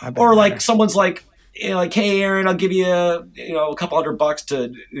 or like someone's like, you know, like, hey, Aaron, I'll give you a couple $100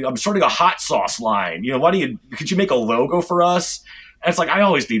 to. I'm starting a hot sauce line. You know, could you make a logo for us? And it's like, I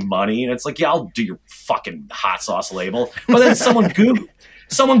always need money, and it's like, yeah, I'll do your fucking hot sauce label. But then someone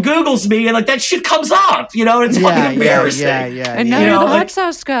Googles me, and like that shit comes up. You know, and it's fucking embarrassing. And now you're the hot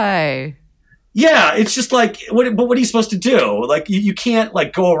sauce guy. Yeah, it's just like, what are you supposed to do? Like, you can't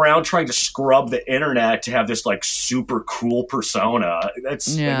like go around trying to scrub the internet to have this like super cool persona.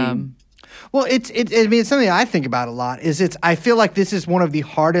 That's I mean, well, it's something I think about a lot. I feel like this is one of the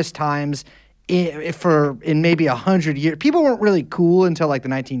hardest times in maybe 100 years. People weren't really cool until like the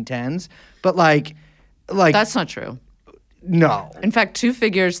 1910s, but like that's not true. No, in fact, two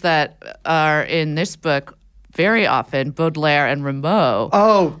figures that are in this book very often, Baudelaire and Rimbaud,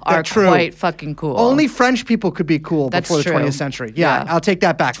 are quite fucking cool. Only French people could be cool before the 20th century. Yeah, I'll take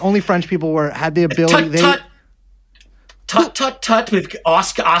that back. Only French people had the ability. Tut with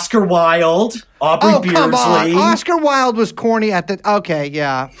Oscar Wilde, Aubrey Beardsley. Come on. Oscar Wilde was corny at the. Okay,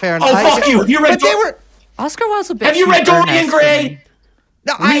 yeah, fair enough. Oh, fuck you! You read Oscar Wilde's a bit. Have you read Dorian Gray?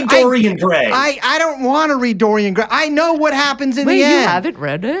 No, read Dorian Gray. I don't want to read Dorian Gray. I know what happens in Wait, the end. you haven't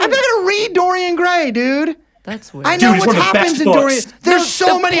read it? I'm not going to read Dorian Gray, dude. That's weird. I know Dude, it's what one of the happens best in Dorian. books. There's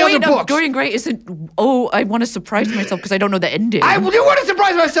so the many point other of books. Dorian Gray isn't, I want to surprise myself because I don't know the ending. I do want to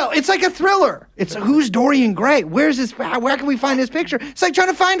surprise myself. It's like a thriller. It's who's Dorian Gray? Where's this? Where can we find this picture? It's like trying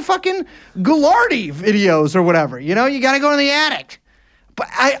to find fucking Goulardi videos or whatever. You know, you got to go in the attic. But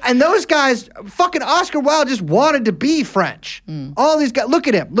and those guys, fucking Oscar Wilde just wanted to be French. All these guys, look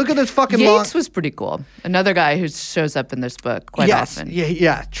at him. Look at this fucking Yeats was pretty cool. Another guy who shows up in this book quite often.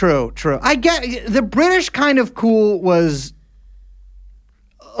 Yeah, true. I get the British kind of cool was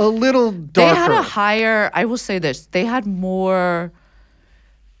a little darker. They had a higher, I will say this, they had a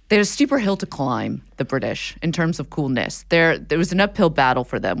steeper hill to climb, the British, in terms of coolness. There was an uphill battle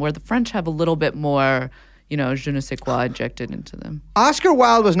for them, where the French have a little bit more, je ne sais quoi injected into them. Oscar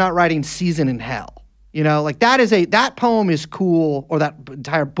Wilde was not writing Season in Hell. You know, like that poem is cool, or that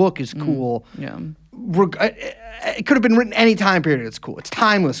entire book is cool. Yeah. It could have been written any time period. It's cool. It's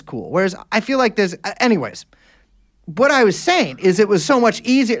timeless cool. Whereas I feel like anyways, what I was saying is it was so much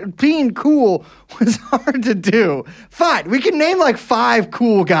easier. Being cool was hard to do. Fine, we can name like 5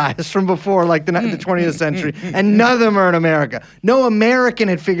 cool guys from before like the 20th century, and none of them are in America. No American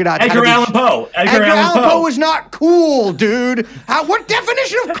had figured out Edgar Allan Poe. Edgar Allan Poe was not cool, dude. What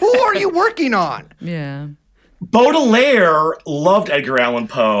definition of cool are you working on? Yeah. Baudelaire loved Edgar Allan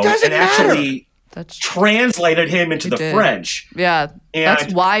Poe Doesn't and matter. actually That's translated him into the did. French. Yeah, And-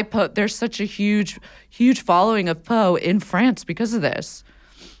 that's why there's such a huge following of Poe in France because of this.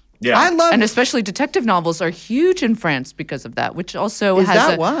 Yeah. I love. And especially detective novels are huge in France because of that, which also Is has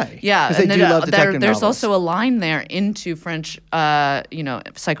that why? Yeah, 'Cause they do love detective there's novels. also a line there into French,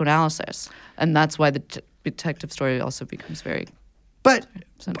 psychoanalysis, and that's why the detective story also becomes very. But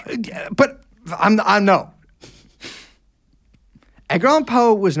I'm no. Edgar Allan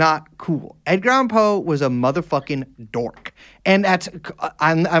Poe was not cool. Edgar Allan Poe was a motherfucking dork. And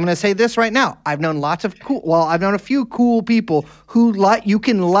I'm going to say this right now. I've known a few cool people who you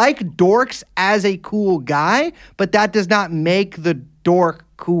can like dorks as a cool guy, but that does not make the dork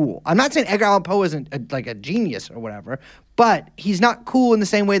cool. I'm not saying Edgar Allan Poe isn't like a genius or whatever, but he's not cool in the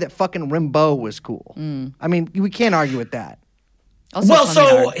same way that fucking Rimbaud was cool. I mean, we can't argue with that. Also Well, funny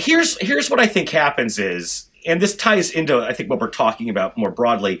so art. here's what I think happens is, and this ties into, I think, what we're talking about more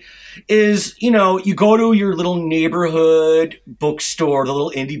broadly, is, you go to your little neighborhood bookstore, the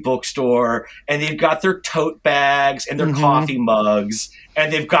little indie bookstore, and they've got their tote bags and their coffee mugs,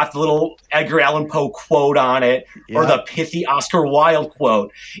 and they've got the little Edgar Allan Poe quote on it, or the pithy Oscar Wilde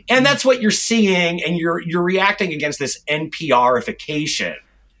quote. And that's what you're seeing, and you're reacting against this NPR-ification.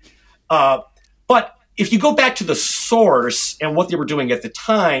 But if you go back to the source and what they were doing at the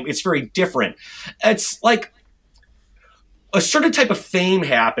time, it's very different. It's like a certain type of fame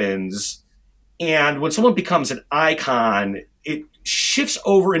happens, and when someone becomes an icon, it shifts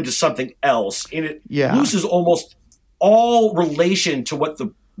over into something else, and it loses almost all relation to what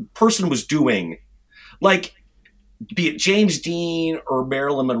the person was doing. Like, be it James Dean or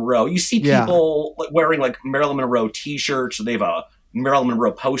Marilyn Monroe. You see people wearing like Marilyn Monroe t-shirts, or they have a Marilyn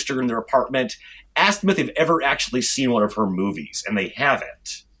Monroe poster in their apartment. Ask them if they've ever actually seen one of her movies, and they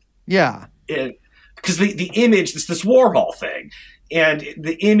haven't. Yeah. Because the image, this Warhol thing, and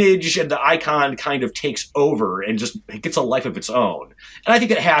the image and the icon kind of takes over and just it gets a life of its own. And I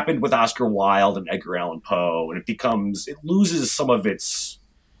think it happened with Oscar Wilde and Edgar Allan Poe, and it loses some of its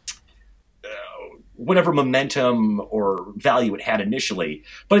whatever momentum or value it had initially.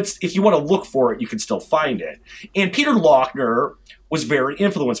 But if you want to look for it, you can still find it. And Peter Laughner was very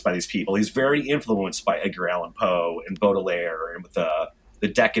influenced by these people. He's very influenced by Edgar Allan Poe and Baudelaire and the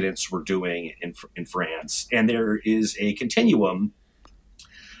decadence we're doing in France. And there is a continuum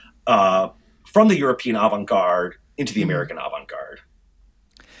from the European avant-garde into the American avant-garde.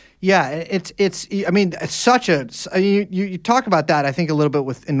 Yeah, it's. I mean, it's such a. You talk about that. I think a little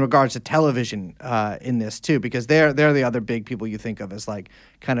bit in regards to television in this too, because they're the other big people you think of as like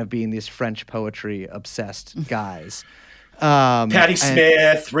kind of being these French poetry obsessed guys. Patti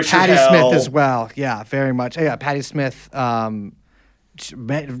Smith, Richard Patti Hell. Smith as well. Yeah, very much. Yeah, Patti Smith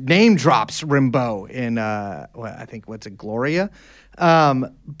name drops Rimbaud in I think Gloria.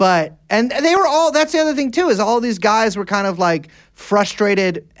 But they were all, that's the other thing too, is all these guys were kind of like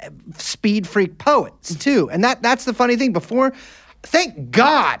frustrated speed freak poets too. And that's the funny thing. Before, thank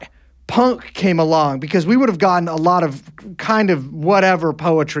God punk came along, because we would have gotten a lot of kind of whatever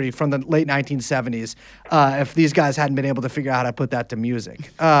poetry from the late 1970s if these guys hadn't been able to figure out how to put that to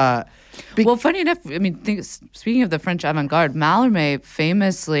music. Well, funny enough, I mean, speaking of the French avant-garde, Mallarmé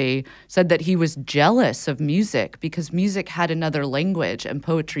famously said that he was jealous of music because music had another language and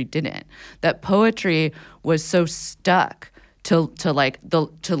poetry didn't. That poetry was so stuck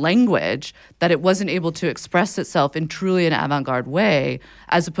to language, that it wasn't able to express itself in truly an avant-garde way,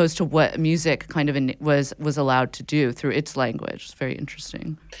 as opposed to what music kind of was allowed to do through its language. It's very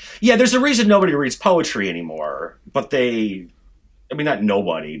interesting. Yeah, there's a reason nobody reads poetry anymore, but not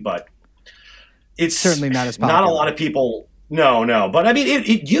nobody, but it's certainly not as popular. Not a lot of people. No. But I mean,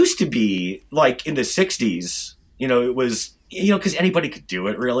 it used to be like in the 60s, it was, because anybody could do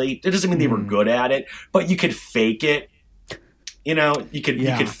it, really. It doesn't mean they were good at it, but you could fake it. You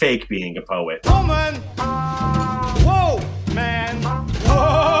could fake being a poet. Woman! Whoa, man!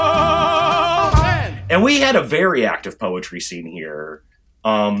 Whoa, man! And we had a very active poetry scene here.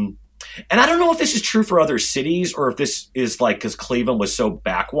 And I don't know if this is true for other cities or if this is like because Cleveland was so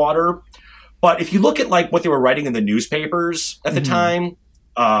backwater. But if you look at like what they were writing in the newspapers at the time,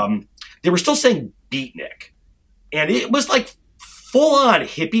 they were still saying beatnik. And it was like full-on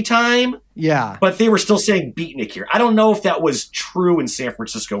hippie time. Yeah. But they were still saying beatnik here. I don't know if that was true in San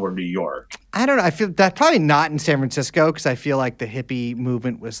Francisco or New York. I don't know. I feel that's probably not in San Francisco because I feel like the hippie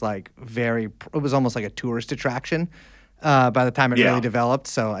movement was like it was almost like a tourist attraction by the time it really developed.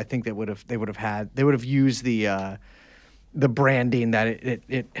 So I think they would have used the branding that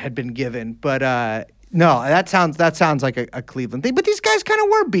it had been given. But no, that sounds like a Cleveland thing. But these guys kind of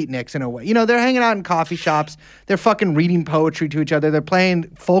were beatniks in a way. They're hanging out in coffee shops. They're fucking reading poetry to each other. They're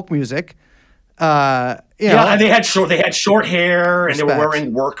playing folk music. And they had short hair and they were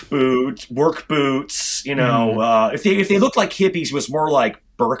wearing work boots. If they looked like hippies, it was more like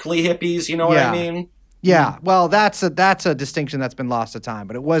Berkeley hippies. You know what I mean? Yeah, well, that's a distinction that's been lost to time,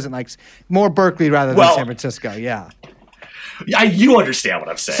 but it wasn't like more Berkeley rather than San Francisco. Yeah. You understand what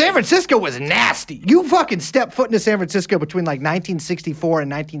I'm saying. San Francisco was nasty. You fucking stepped foot into San Francisco between like 1964 and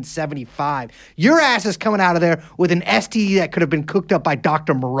 1975. Your ass is coming out of there with an STD that could have been cooked up by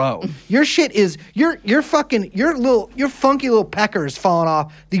Dr. Moreau. Your shit is your funky little pecker is falling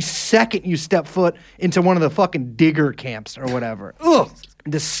off the second you step foot into one of the fucking digger camps or whatever. Ugh.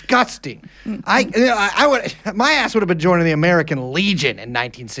 Disgusting. I would my ass would have been joining the American Legion in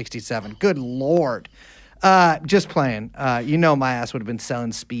 1967. Good Lord. Just playing. My ass would have been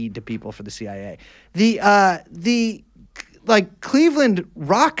selling speed to people for the CIA. The Cleveland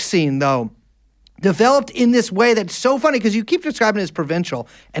rock scene though developed in this way that's so funny because you keep describing it as provincial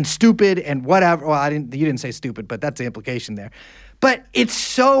and stupid and whatever. Well, you didn't say stupid, but that's the implication there. But it's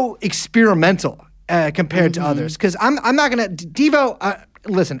so experimental compared to others. Because I'm not gonna Devo.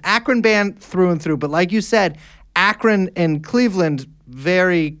 Listen, Akron band through and through. But like you said, Akron and Cleveland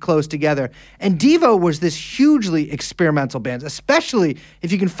very close together. And Devo was this hugely experimental band, especially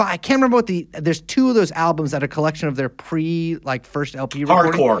if you can find, I can't remember there's two of those albums that are a collection of their first LP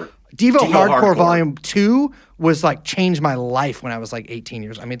recording. Hardcore. Devo Hardcore Volume 2 was like changed my life when I was like 18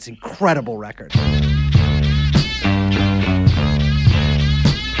 years. I mean, it's an incredible record.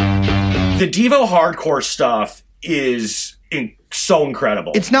 The Devo Hardcore stuff is so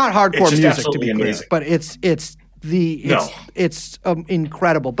incredible. It's not hardcore music to be clear, amazing. but it's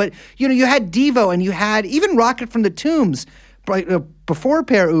incredible. But you had Devo and you had even Rocket from the Tombs before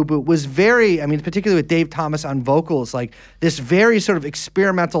Pere Ubu was very, I mean, particularly with Dave Thomas on vocals, like this very sort of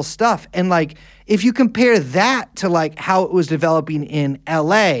experimental stuff. And like if you compare that to like how it was developing in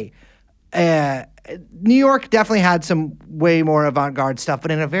LA, New York definitely had some way more avant-garde stuff,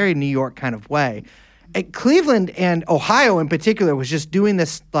 but in a very New York kind of way. Cleveland and Ohio in particular was just doing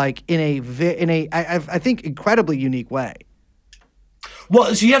this like in a I think incredibly unique way.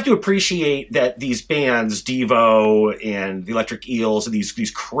 Well, so you have to appreciate that these bands, Devo and the Electric Eels, and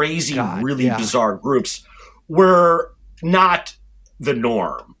these crazy, bizarre groups were not the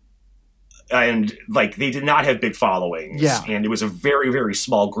norm. And like they did not have big followings, and it was a very, very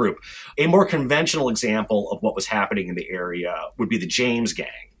small group. A more conventional example of what was happening in the area would be the James Gang.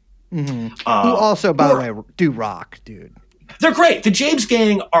 Mm-hmm. Who also, by the way, do rock, dude. They're great. The James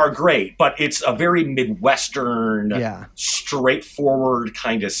Gang are great, but it's a very Midwestern, straightforward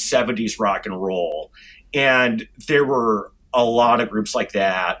kind of 70s rock and roll. And there were a lot of groups like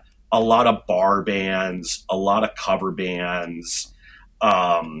that, a lot of bar bands, a lot of cover bands.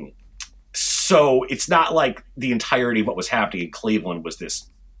 So it's not like the entirety of what was happening in Cleveland was this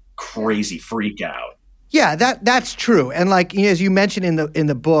crazy freak out. Yeah, that's true. And like as you mentioned in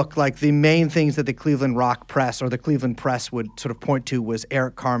the book, like the main things that the Cleveland rock press or the Cleveland press would sort of point to was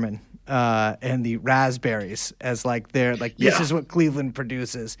Eric Carmen and the Raspberries as like this is what Cleveland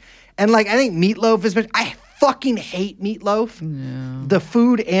produces. And like I think Meatloaf is I fucking hate Meatloaf. Yeah. The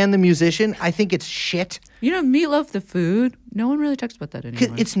food and the musician. I think it's shit. You know, Meatloaf, the food, no one really talks about that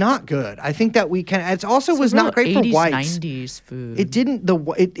anymore. It's not good. I think that we can. It also was not great 80s, for whites. 90s food. It didn't.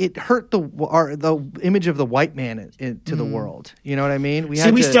 It hurt the image of the white man to the world. You know what I mean? We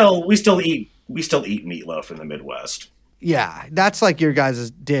still eat meatloaf in the Midwest. Yeah, that's like your guys'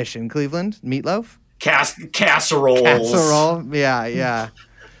 dish in Cleveland, meatloaf. Casseroles. Casserole. Yeah.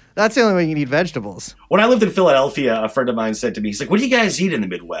 That's the only way you can eat vegetables. When I lived in Philadelphia, a friend of mine said to me, he's like, "What do you guys eat in the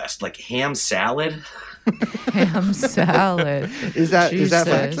Midwest? Like ham salad?" Ham salad. Is that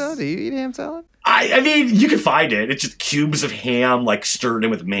fact though? Do you eat ham salad? I mean, you can find it. It's just cubes of ham, like stirred in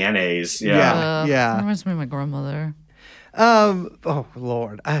with mayonnaise. Yeah. Yeah. Reminds me of my grandmother. Oh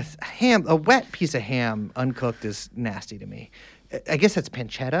Lord, a wet piece of ham uncooked is nasty to me. I guess that's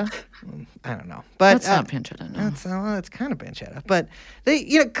pancetta. I don't know, but that's not pancetta. No, it's kind of pancetta. But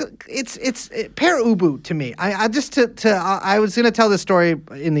it's Pere Ubu to me. I was gonna tell this story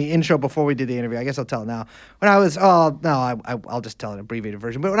in the intro before we did the interview. I guess I'll tell it now. I'll just tell an abbreviated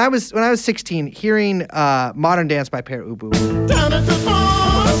version. But when I was 16, hearing Modern Dance by Pere Ubu. Down at the boss,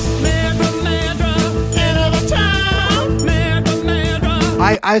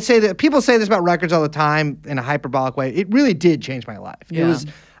 I would say that people say this about records all the time in a hyperbolic way. It really did change my life. Yeah. It was,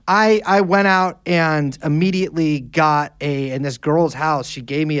 I went out and immediately got in this girl's house. She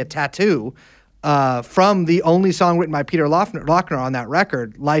gave me a tattoo from the only song written by Peter Laughner on that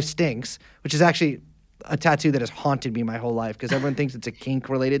record, Life Stinks, which is actually a tattoo that has haunted me my whole life because everyone thinks it's a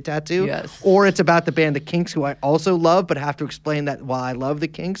Kink-related tattoo. Yes. Or it's about the band The Kinks, who I also love, but have to explain that while I love The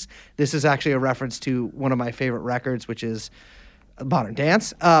Kinks, this is actually a reference to one of my favorite records, which is Modern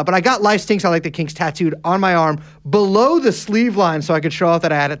Dance. But I got Life Stinks, I Like the Kinks tattooed on my arm below the sleeve line so I could show off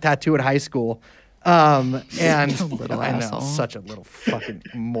that I had a tattoo at high school. And little I know, asshole. such a little fucking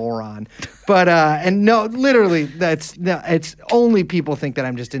moron. But and no, literally, it's only people think that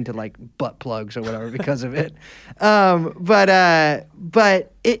I'm just into like butt plugs or whatever because of it. But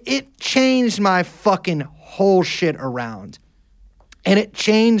it changed my fucking whole shit around. And it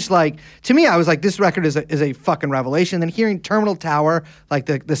changed, like, to me, I was like, this record is a fucking revelation. And then hearing Terminal Tower, like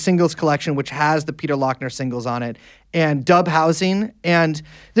the singles collection, which has the Peter Laughner singles on it, and Dub Housing. And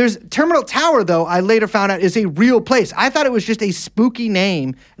there's Terminal Tower, though, I later found out is a real place. I thought it was just a spooky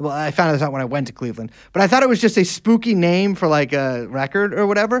name. Well, I found this out when I went to Cleveland. But I thought it was just a spooky name for, like, a record or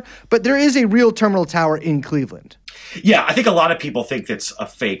whatever. But there is a real Terminal Tower in Cleveland. Yeah, I think a lot of people think that's a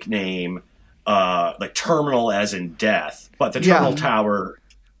fake name. Like terminal as in death, but the terminal tower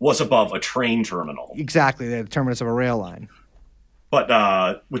was above a train terminal. Exactly, the terminus of a rail line.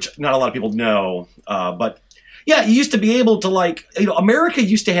 But which not a lot of people know. But yeah, you used to be able to America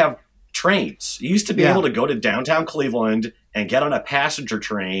used to have trains. You used to be able to go to downtown Cleveland and get on a passenger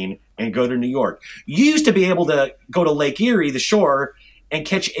train and go to New York. You used to be able to go to Lake Erie, the shore, and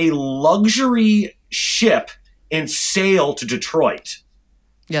catch a luxury ship and sail to Detroit.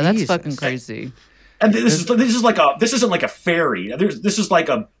 Yeah, that's fucking crazy. And this isn't like a ferry. This is like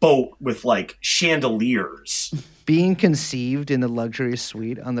a boat with like chandeliers. Being conceived in the luxury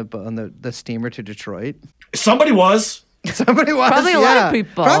suite on the steamer to Detroit. Somebody was. Probably a lot of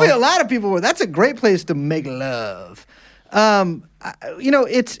people. Probably a lot of people were. That's a great place to make love.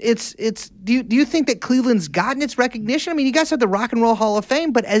 It's. Do you think that Cleveland's gotten its recognition? I mean, you guys have the Rock and Roll Hall of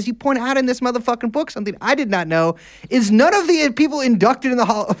Fame, but as you point out in this motherfucking book, something I did not know is none of the people inducted in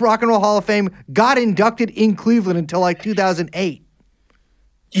the Rock and Roll Hall of Fame got inducted in Cleveland until like 2008.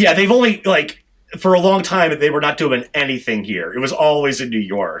 Yeah, they've only for a long time they were not doing anything here. It was always in New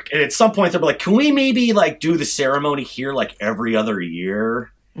York, and at some point they were like, "Can we maybe do the ceremony here like every other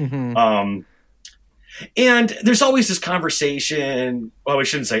year?" Mm-hmm. And there's always this conversation. Well, I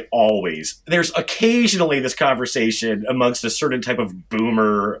shouldn't say always. There's occasionally this conversation amongst a certain type of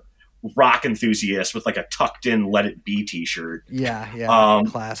boomer rock enthusiast with like a tucked in "Let It Be" t-shirt. Yeah,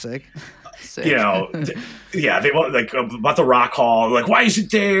 classic. They want about the Rock Hall. Like, why is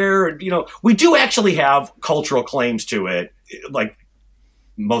it there? And, we do actually have cultural claims to it. Like,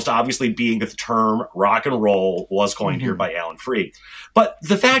 most obviously being that the term rock and roll was coined here by Alan Freed. But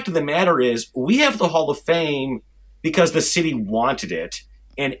the fact of the matter is, we have the Hall of Fame because the city wanted it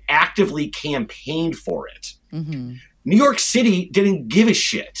and actively campaigned for it. Mm-hmm. New York City didn't give a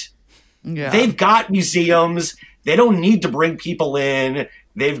shit. Yeah. They've got museums. They don't need to bring people in.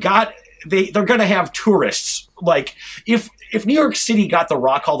 They're going to have tourists. Like, if New York City got the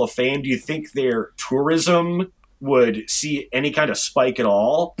Rock Hall of Fame, do you think their tourism would see any kind of spike at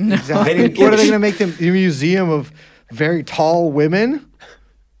all? Exactly. What are they going to make them a museum of very tall women?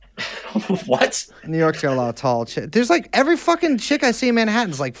 What? New York's got a lot of tall chicks. There's like every fucking chick I see in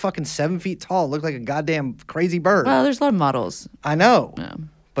Manhattan's like fucking 7 feet tall. Look like a goddamn crazy bird. Well, there's a lot of models. I know. Yeah.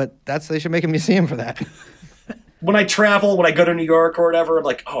 But they should make a museum for that. When I travel, when I go to New York or whatever, I'm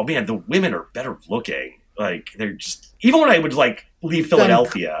like, oh man, the women are better looking. Like they're just, even when I would like leave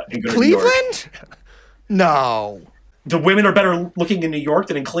Philadelphia and go to New York. Cleveland? No. The women are better looking in New York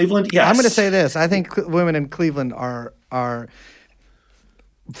than in Cleveland? Yes. I'm going to say this. I think women in Cleveland are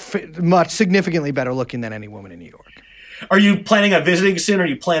much significantly better looking than any woman in New York. Are you planning on visiting soon? Are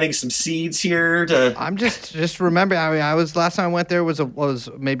you planting some seeds here to? I'm just remembering. I mean, last time I went there was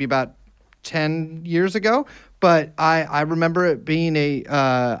maybe about 10 years ago, but I remember it being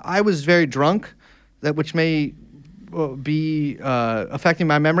I was very drunk, which may be affecting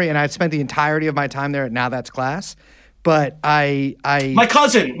my memory, and I had spent the entirety of my time there at Now That's Class. But My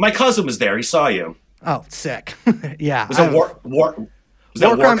cousin was there. He saw you. Oh, sick. Yeah. Was that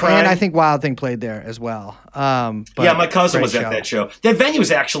War Crime? And I think Wild Thing played there as well. Yeah, my cousin was at that show. That venue is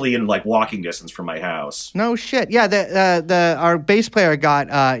actually in like walking distance from my house. No shit. Yeah, our bass player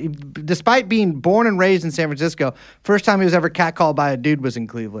got, despite being born and raised in San Francisco, first time he was ever catcalled by a dude was in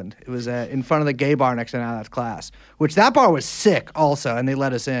Cleveland. It was in front of the gay bar next to Now That's Class, which that bar was sick also, and they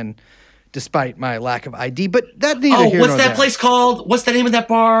let us in despite my lack of ID. But that neither here nor what's that there. place called? What's the name of that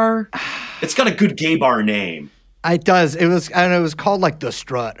bar? It's got a good gay bar name. It does. It was. I don't know. It was called like the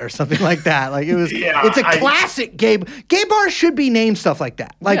Strut or something like that. Like it was. Yeah, it's a classic gay bars should be named stuff like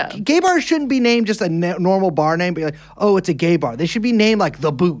that. Like Yeah. gay bars shouldn't be named just a normal bar name. Be like, oh, it's a gay bar. They should be named like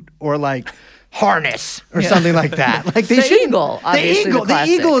the Boot or like Harness or something like that. Like they The should. Eagle, The obviously, Eagle. the The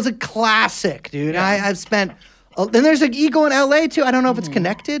classic. Eagle is a classic, dude. Yeah. I've spent. Then there's an Eagle in L.A. too. I don't know if it's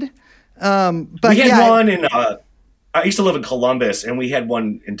connected. But We had yeah, one in. I used to live in Columbus, and we had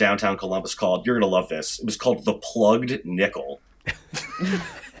one in downtown Columbus called. You're gonna love this. It was called the Plugged Nickel.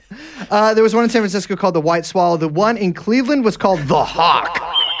 There was one in San Francisco called the White Swallow. The one in Cleveland was called the Hawk.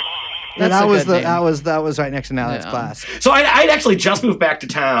 And That's a good name. that was right next to Now That's Yeah. Class. So I'd actually just moved back to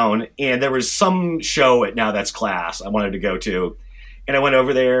town, and there was some show at Now That's Class I wanted to go to, and I went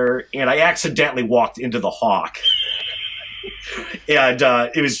over there, and I accidentally walked into the Hawk. And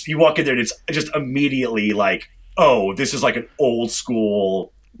it was, you walk in there, and it's just immediately like, oh, this is like an old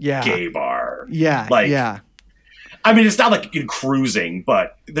school gay bar. Yeah, like, yeah. I mean, it's not like in cruising,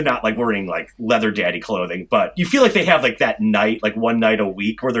 but they're not like wearing like leather daddy clothing. But you feel like they have like that night, like one night a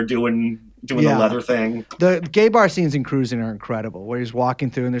week, where they're doing the leather thing. The gay bar scenes in Cruising are incredible, where he's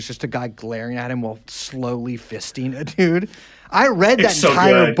walking through and there's just a guy glaring at him while slowly fisting a dude. I read that It's so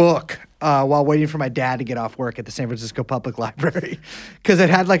entire good. book while waiting for my dad to get off work at the San Francisco Public Library because it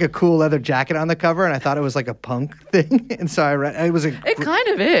had like a cool leather jacket on the cover, and I thought it was like a punk thing. And so I read it. It kind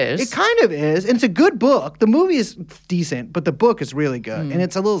of is. It kind of is. And it's a good book. The movie is decent, but the book is really good. And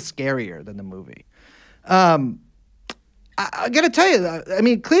it's a little scarier than the movie. I got to tell you, I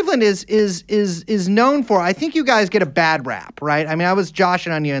mean, Cleveland is known for, I think you guys get a bad rap, right? I mean, I was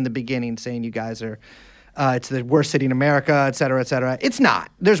joshing on you in the beginning saying you guys are, it's the worst city in America, et cetera, et cetera. It's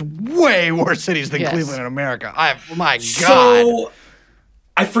not. There's way worse cities than Yes. Cleveland in America. My God. So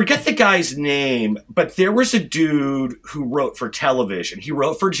I forget the guy's name, but there was a dude who wrote for television. He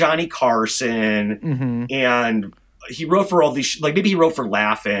wrote for Johnny Carson, and he wrote for all these, like maybe he wrote for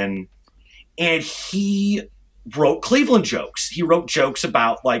Laugh-In, and he wrote Cleveland jokes. He wrote jokes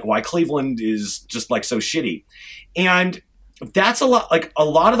about like why Cleveland is just like so shitty. And that's a lot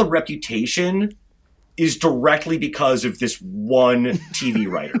of the reputation is directly because of this one TV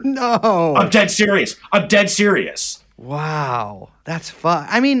writer. No. I'm dead serious. Wow. That's fun.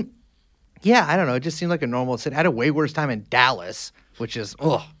 I mean, yeah, I don't know. It just seemed like a normal city. I had a way worse time in Dallas, which is,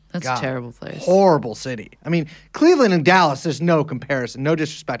 That's a terrible place. Horrible city. I mean, Cleveland and Dallas, there's no comparison. No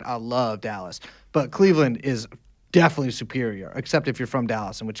disrespect. I love Dallas. But Cleveland is definitely superior, except if you're from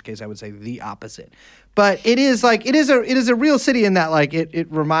Dallas, in which case I would say the opposite. But it is a real city in that like it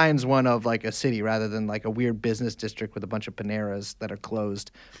reminds one of like a city rather than like a weird business district with a bunch of Paneras that are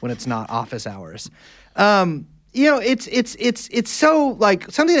closed when it's not office hours. You know, it's so like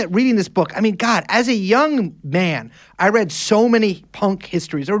something that reading this book, I mean, God, as a young man, I read so many punk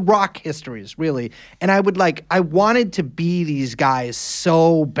histories or rock histories, really. And I wanted to be these guys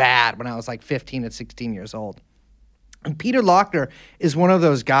so bad when I was like 15 and 16 years old. And Peter Laughner is one of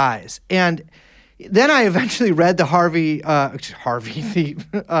those guys. And then I eventually read the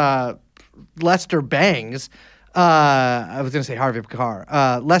Lester Bangs. I was going to say Harvey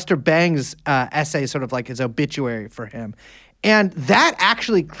Pekar. Lester Bangs' essay, sort of like his obituary for him. And that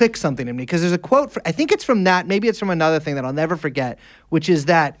actually clicked something in me because there's a quote, I think it's from that, maybe it's from another thing that I'll never forget, which is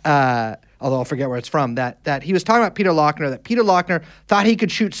that although I forget where it's from, that he was talking about Peter Laughner, that Peter Laughner thought he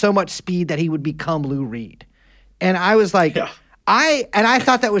could shoot so much speed that he would become Lou Reed. And I was like, I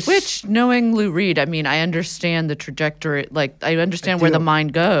thought that was... Which, knowing Lou Reed, I mean, I understand the trajectory, like, I understand where the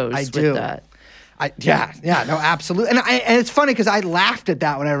mind goes with that. No, absolutely. And it's funny because I laughed at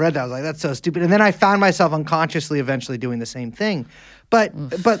that when I read that. I was like, that's so stupid. And then I found myself unconsciously eventually doing the same thing. But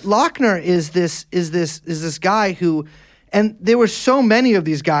Laughner is this guy who, and there were so many of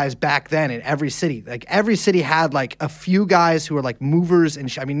these guys back then in every city. Like every city had like a few guys who were like movers,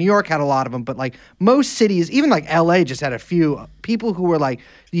 and I mean New York had a lot of them, but like most cities, even like LA, just had a few people who were like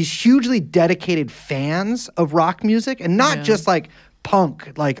these hugely dedicated fans of rock music, and not just like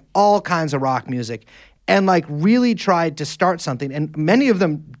punk, like all kinds of rock music, and like really tried to start something, and many of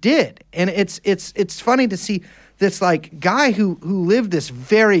them did. And it's funny to see this like guy who lived this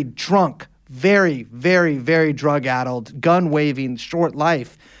very drunk, very, very, very drug-addled, gun-waving, short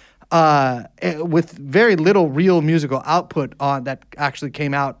life with very little real musical output on that actually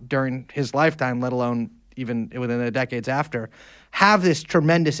came out during his lifetime, let alone even within the decades after, have this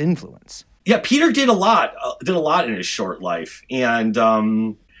tremendous influence. Yeah, Peter did a lot in his short life, and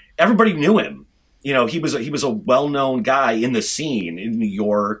everybody knew him. You know, he was a well-known guy in the scene in New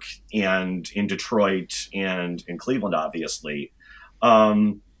York and in Detroit and in Cleveland, obviously.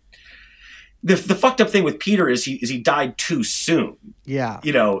 The fucked up thing with Peter is he died too soon. Yeah,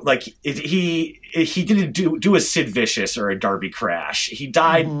 you know, like he didn't do a Sid Vicious or a Darby Crash. He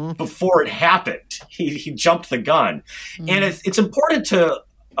died before it happened. He jumped the gun, and it's important to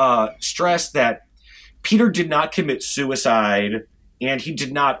stress that Peter did not commit suicide and he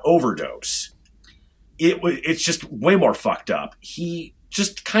did not overdose. It's just way more fucked up. He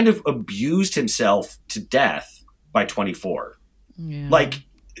just kind of abused himself to death by 24. Yeah. Like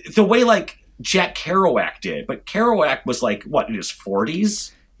the way like Jack Kerouac did, but Kerouac was like what, in his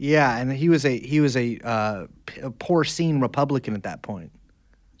 40s? Yeah, and he was a porcine Republican at that point.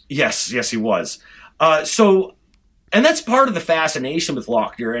 Yes, he was. And that's part of the fascination with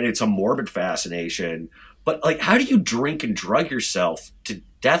Laughner, and it's a morbid fascination. But like, how do you drink and drug yourself to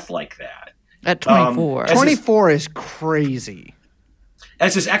death like that? At 24. 24 is crazy.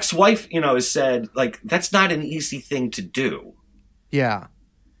 As his ex-wife, has said, like, that's not an easy thing to do. Yeah.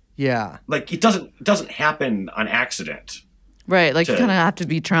 Yeah. Like, it doesn't happen on accident. Right, like you kind of have to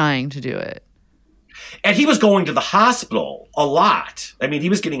be trying to do it. And he was going to the hospital a lot. I mean, he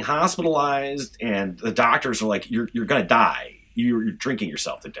was getting hospitalized, and the doctors were like, you're going to die. You're drinking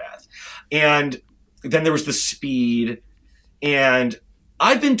yourself to death. And then there was the speed. And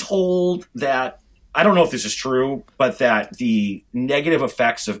I've been told that, I don't know if this is true, but that the negative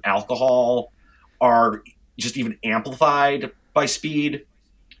effects of alcohol are just even amplified by speed.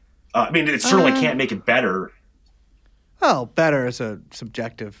 I mean, it certainly can't make it better. Oh, better is a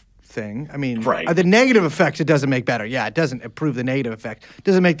subjective thing. I mean, right. The negative effects, it doesn't make better. Yeah, it doesn't improve the negative effect.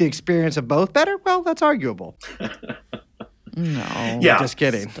 Does it make the experience of both better? Well, that's arguable. No. Yeah. Just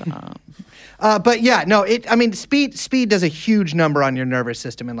kidding. But yeah, no, speed does a huge number on your nervous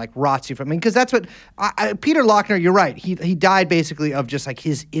system and like rots you from, because that's what, Peter Laughner, you're right. He died basically of just like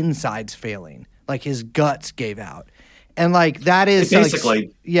his insides failing, like his guts gave out. And like that is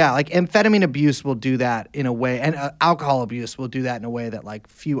basically, like amphetamine abuse will do that in a way, and alcohol abuse will do that in a way that like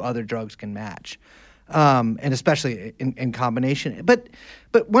few other drugs can match, and especially in combination. But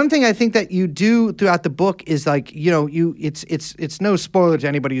one thing I think that you do throughout the book is like it's no spoiler to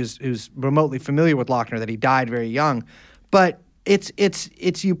anybody who's remotely familiar with Laughner that he died very young, but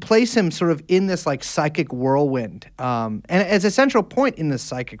it's you place him sort of in this like psychic whirlwind, and as a central point in this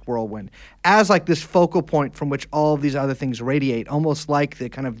psychic whirlwind, as like this focal point from which all of these other things radiate, almost like the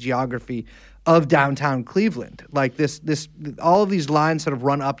kind of geography of downtown Cleveland. Like this all of these lines sort of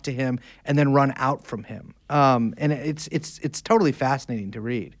run up to him and then run out from him, and it's totally fascinating to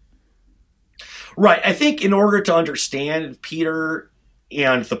read. Right. I think in order to understand Peter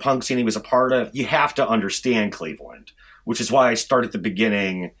and the punk scene he was a part of, you have to understand Cleveland. Which is why I start at the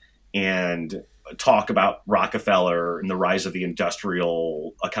beginning and talk about Rockefeller and the rise of the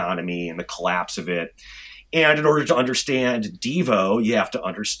industrial economy and the collapse of it. And in order to understand Devo, you have to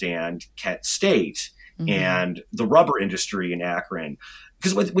understand Kent State and the rubber industry in Akron.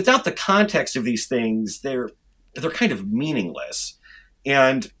 Because without the context of these things, they're kind of meaningless.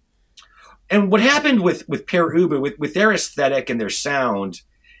 And what happened with Pere Ubu, with their aesthetic and their sound,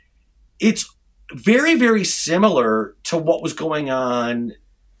 it's very, very similar to what was going on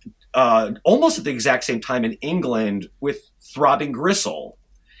almost at the exact same time in England with Throbbing Gristle.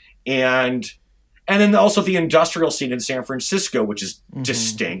 And then also the industrial scene in San Francisco, which is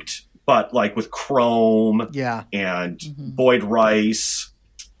distinct, but like with Chrome and Boyd Rice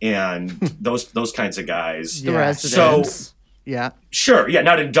and those kinds of guys. The Yeah. residents. So Yeah. sure, yeah,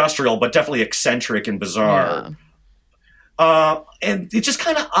 not industrial, but definitely eccentric and bizarre. And it's just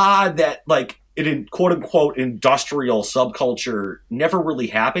kind of odd that like it in quote unquote industrial subculture never really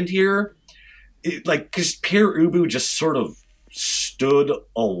happened here. Because Pere Ubu just sort of stood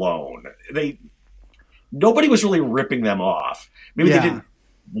alone. Nobody was really ripping them off. Maybe they didn't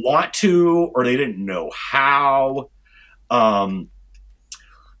want to, or they didn't know how.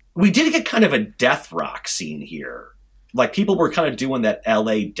 We did get kind of a death rock scene here. Like people were kind of doing that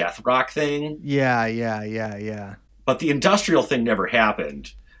LA death rock thing. Yeah. But the industrial thing never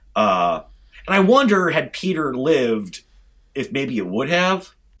happened. And I wonder, had Peter lived, if maybe it would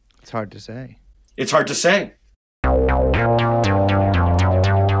have. It's hard to say. It's hard to say.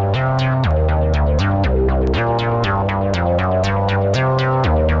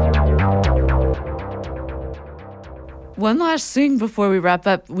 One last thing before we wrap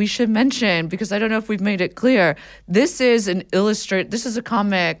up, we should mention, because I don't know if we've made it clear, this is a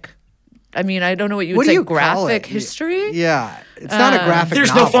comic. I mean, I don't know what you would say, graphic history? Yeah. It's not a graphic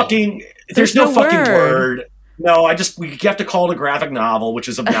There's novel. There's no fucking word. No, we have to call it a graphic novel, which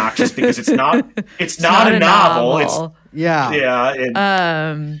is obnoxious because it's not a novel.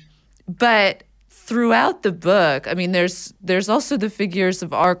 But throughout the book, I mean, there's also the figures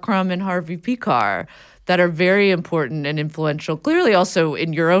of R. Crumb and Harvey Pekar that are very important and influential, clearly also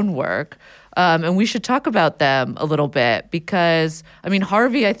in your own work. And we should talk about them a little bit because, I mean,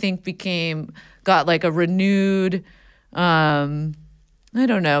 Harvey, I think, got like a renewed, I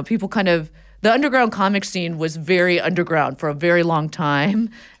don't know, people kind of, the underground comic scene was very underground for a very long time.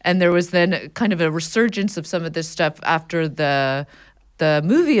 And there was then kind of a resurgence of some of this stuff after the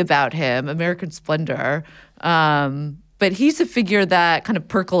movie about him, American Splendor. But he's a figure that kind of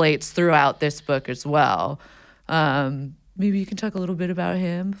percolates throughout this book as well. Maybe you can talk a little bit about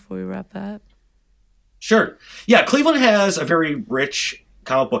him before we wrap up. Sure. Yeah, Cleveland has a very rich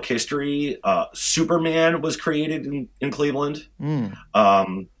comic book history. Superman was created in Cleveland.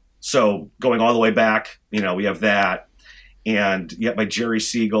 So going all the way back, we have that. And yet by Jerry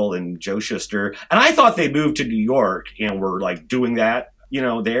Siegel and Joe Shuster. And I thought they moved to New York and were like doing that,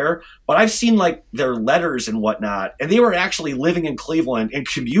 there. But I've seen like their letters and whatnot. And they were actually living in Cleveland and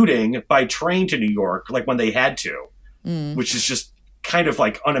commuting by train to New York, like when they had to, which is just kind of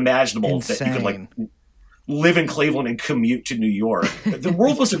like unimaginable that you could like live in Cleveland and commute to New York. The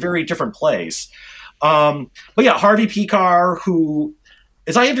world was a very different place. But yeah, Harvey Pekar, who,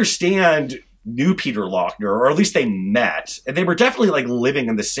 as I understand, knew Peter Laughner, or at least they met, and they were definitely like living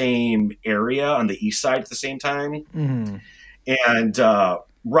in the same area on the East Side at the same time. And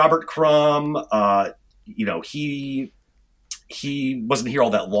Robert Crumb, he wasn't here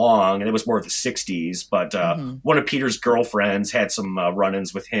all that long, and it was more of the '60s. But one of Peter's girlfriends had some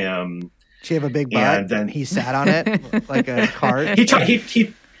run-ins with him. She have a big butt, and then he sat on it like a cart.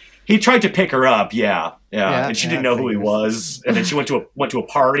 He tried to pick her up, and she didn't know who he was. And then she went to a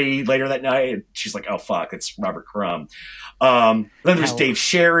party later that night, and she's like, "Oh fuck, it's Robert Crumb." Then there's Dave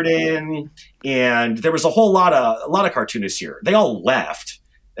Sheridan, and there was a lot of cartoonists here. They all left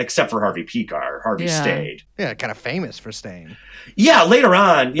except for Harvey Pekar. Harvey stayed. Yeah, kind of famous for staying. Yeah, later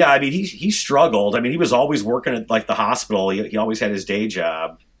on, I mean, he struggled. I mean, he was always working at like the hospital. He always had his day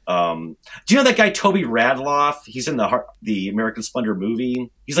job. Do you know that guy Toby Radloff? He's in the American Splendor movie.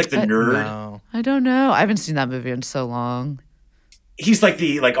 He's like the nerd. No. I don't know. I haven't seen that movie in so long. He's like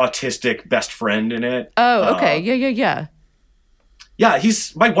the autistic best friend in it. Oh, okay. Yeah. Yeah,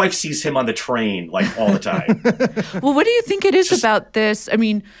 my wife sees him on the train like all the time. Well, what do you think it is about this? I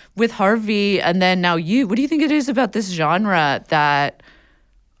mean, with Harvey and then now you, what do you think it is about this genre that,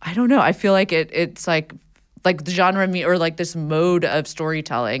 I don't know, I feel like it's like the genre or like this mode of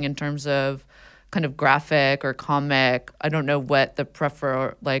storytelling in terms of kind of graphic or comic. I don't know what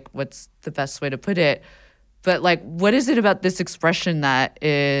what's the best way to put it. But like, what is it about this expression that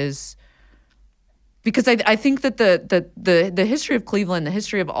is, because I think that the history of Cleveland, the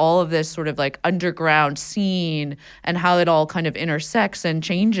history of all of this sort of like underground scene and how it all kind of intersects and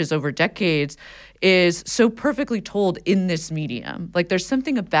changes over decades is so perfectly told in this medium. Like there's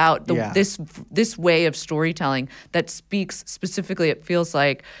something about this way of storytelling that speaks specifically, it feels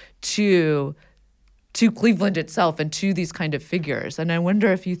like, to Cleveland itself and to these kind of figures. And I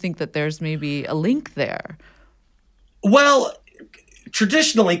wonder if you think that there's maybe a link there. Well,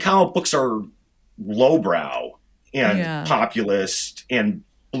 traditionally comic books are lowbrow and populist and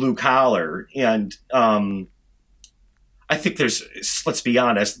blue collar. And I think let's be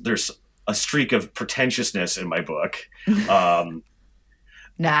honest, there's a streak of pretentiousness in my book. Nah,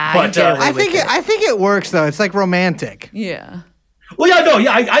 but I think it works though. It's like romantic. Yeah. Well, yeah, no,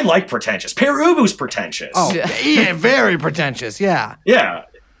 yeah, I like pretentious. Pere Ubu's pretentious. Oh, yeah, very pretentious. Yeah. Yeah.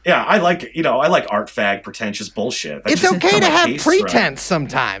 Yeah, I like art fag pretentious bullshit. It's okay to have pretense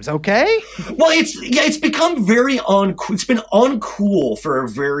sometimes, okay? Well, it's become very uncool. It's been uncool for a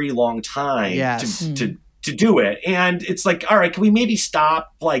very long time to do it. And it's like, all right, can we maybe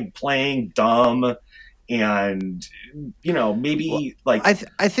stop like playing dumb and maybe like I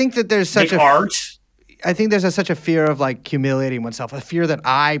think that there's such art. I think there's such a fear of like humiliating oneself, a fear that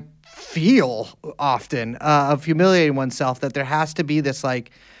I feel often of humiliating oneself, that there has to be this like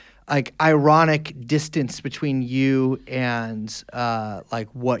ironic distance between you and like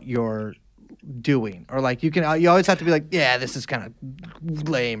what you're doing, or like you always have to be like, yeah, this is kind of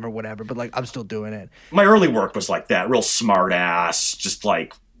lame or whatever, but like I'm still doing it. My early work was like that, real smart ass, just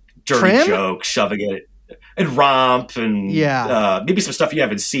like dirty joke, shoving it, and romp, and maybe some stuff you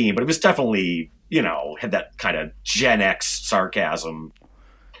haven't seen, but it was definitely had that kind of Gen X sarcasm.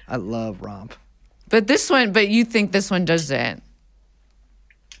 I love romp. But you think this one doesn't?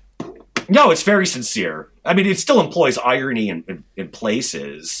 No, it's very sincere. I mean, it still employs irony in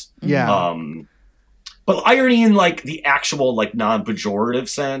places. Yeah. But irony in like the actual like non-pejorative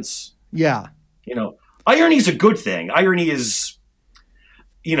sense. Yeah. Irony is a good thing. Irony is,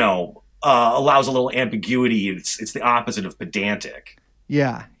 allows a little ambiguity. It's the opposite of pedantic.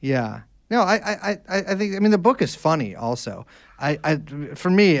 Yeah. Yeah. No, I think, I mean, the book is funny also. For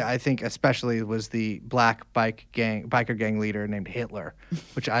me, I think especially was the black biker gang leader named Hitler,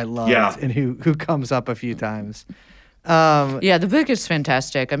 which I loved, and who comes up a few times. The book is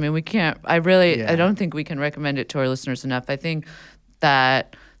fantastic. I mean, I don't think we can recommend it to our listeners enough. I think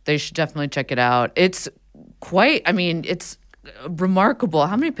that they should definitely check it out. It's it's remarkable.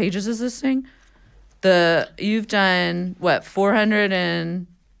 How many pages is this thing? You've done what, 400 and...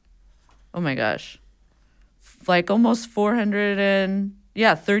 Oh my gosh. Like almost 30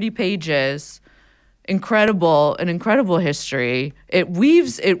 pages. An incredible history. It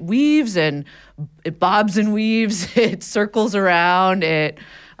weaves and it bobs and weaves. It circles around. It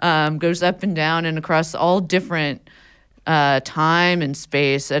goes up and down and across all different time and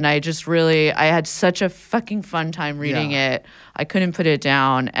space. And I had such a fucking fun time reading it. I couldn't put it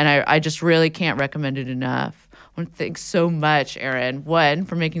down. And I just really can't recommend it enough. I want to thank so much, Aaron, one,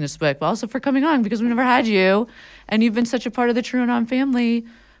 for making this book, but also for coming on, because we've never had you, and you've been such a part of the TrueAnon family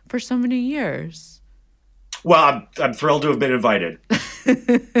for so many years. Well, I'm thrilled to have been invited.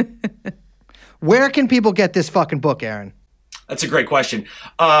 Where can people get this fucking book, Aaron? That's a great question.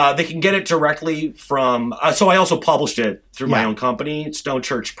 They can get it directly from... so I also published it through my own company, Stone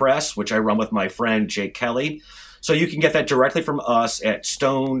Church Press, which I run with my friend Jake Kelly. So you can get that directly from us at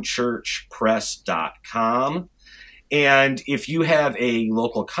stonechurchpress.com. And if you have a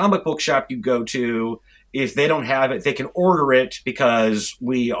local comic book shop you go to, if they don't have it, they can order it, because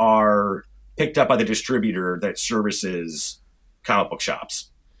we are picked up by the distributor that services comic book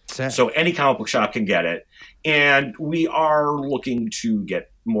shops. So any comic book shop can get it. And we are looking to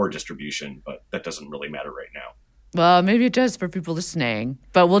get more distribution, but that doesn't really matter right now. Well, maybe it does for people listening.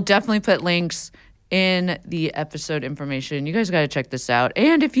 But we'll definitely put links in the episode information. You guys got to check this out.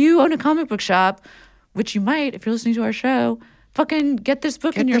 And if you own a comic book shop, which you might if you're listening to our show, fucking get this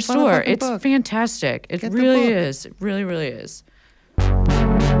book in your store. It's fantastic. It really is. It really, really is.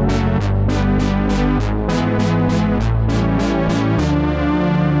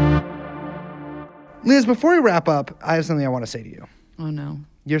 Liz, before we wrap up, I have something I want to say to you. Oh, no.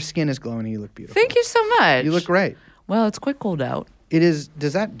 Your skin is glowing and you look beautiful. Thank you so much. You look great. Well, it's quite cold out. It is.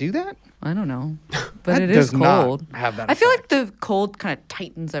 Does that do that? I don't know. But That it is does not cold. have that I feel like effect. the cold kind of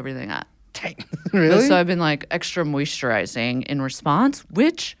tightens everything up. Really? So I've been like extra moisturizing in response,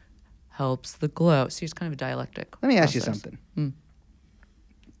 which helps the glow. See, it's kind of a dialectic. Let me ask you something.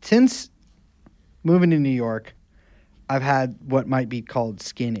 Since moving to New York, I've had what might be called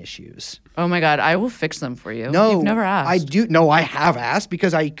skin issues. Oh my God, I will fix them for you. No, You've never asked. I do. No, I have asked,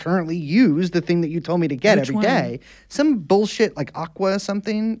 because I currently use the thing that you told me to get Which every one? day. Some bullshit like Aqua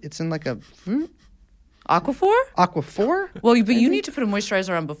something. It's in like a Aquaphor? Aquaphor. Well, but you need to put a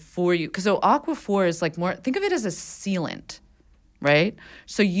moisturizer on before you, because so Aquaphor is like more. Think of it as a sealant, right?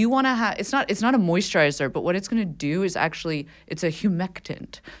 So you want to have. It's not a moisturizer, but what it's going to do is actually it's a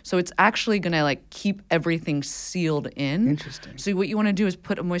humectant. So it's actually going to like keep everything sealed in. Interesting. So what you want to do is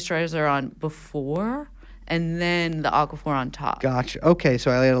put a moisturizer on before, and then the Aquaphor on top. Gotcha. Okay, so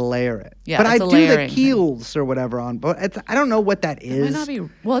I got to layer it. Yeah, but I it's a do the layering thing. Keels or whatever on, but I don't know what that It is. might not be.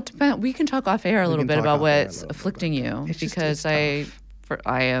 Well, it depends. We can talk off air a little can bit talk about off air a what's little bit afflicting you, It's just- because it's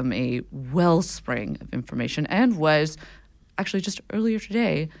I am a wellspring of information, and was actually just earlier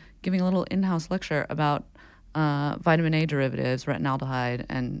today giving a little in-house lecture about vitamin A derivatives, retinaldehyde,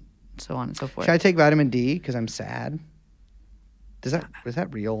 and so on and so forth. Should I take vitamin D because I'm sad? Is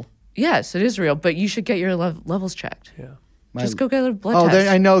that real? Yes, it is real, but you should get your levels checked. Yeah. Just go get a blood test.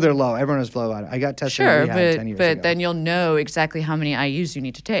 I know they're low. Everyone is low on it. I got tested in rehab 10 years ago. But then you'll know exactly how many IUs you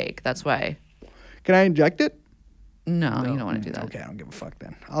need to take. That's why. Can I inject it? No, you don't want to do that. Okay, I don't give a fuck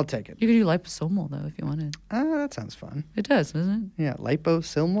then. I'll take it. You could do liposomal, though, if you wanted. That sounds fun. It does, doesn't Yeah,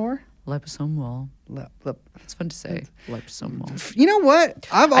 liposomal. it? Liposomal. It's fun to say. Liposomal. You know what?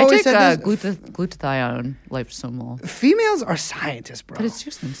 I've I always take said this. glutathione liposomal. Females are scientists, bro. But it's too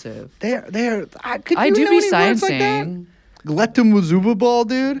expensive. They're. Could I you do know be any words like that? sciencing. Gletumazubabal,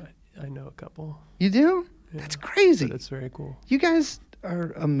 dude. I know a couple. You do? That's crazy. That's very cool. You guys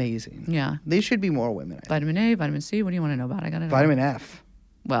are amazing. Yeah. They should be more women. I think. Vitamin A, vitamin C. What do you want to know about? I got to know. Vitamin F.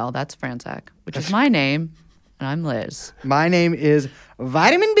 Well, that's Franzak, which is my name, and I'm Liz. My name is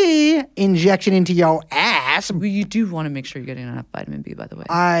Vitamin B. Injection into your ass. Well, you do want to make sure you're getting enough vitamin B, by the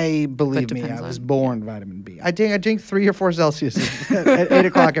way. Believe me, depends I was on- born vitamin B. I drink 3 or 4 Celsius at 8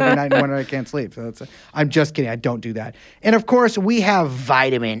 o'clock every night when I can't sleep. So I'm just kidding. I don't do that. And of course, we have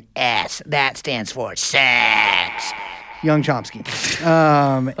vitamin S. That stands for sex. Young Chomsky.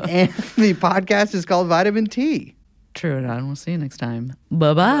 And the podcast is called Vitamin T. TrueAnon. We'll see you next time.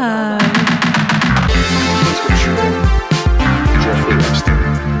 Bye-bye. Let's go shoot. Jeffrey Epstein.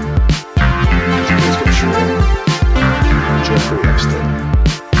 Let's go shoot. Jeffrey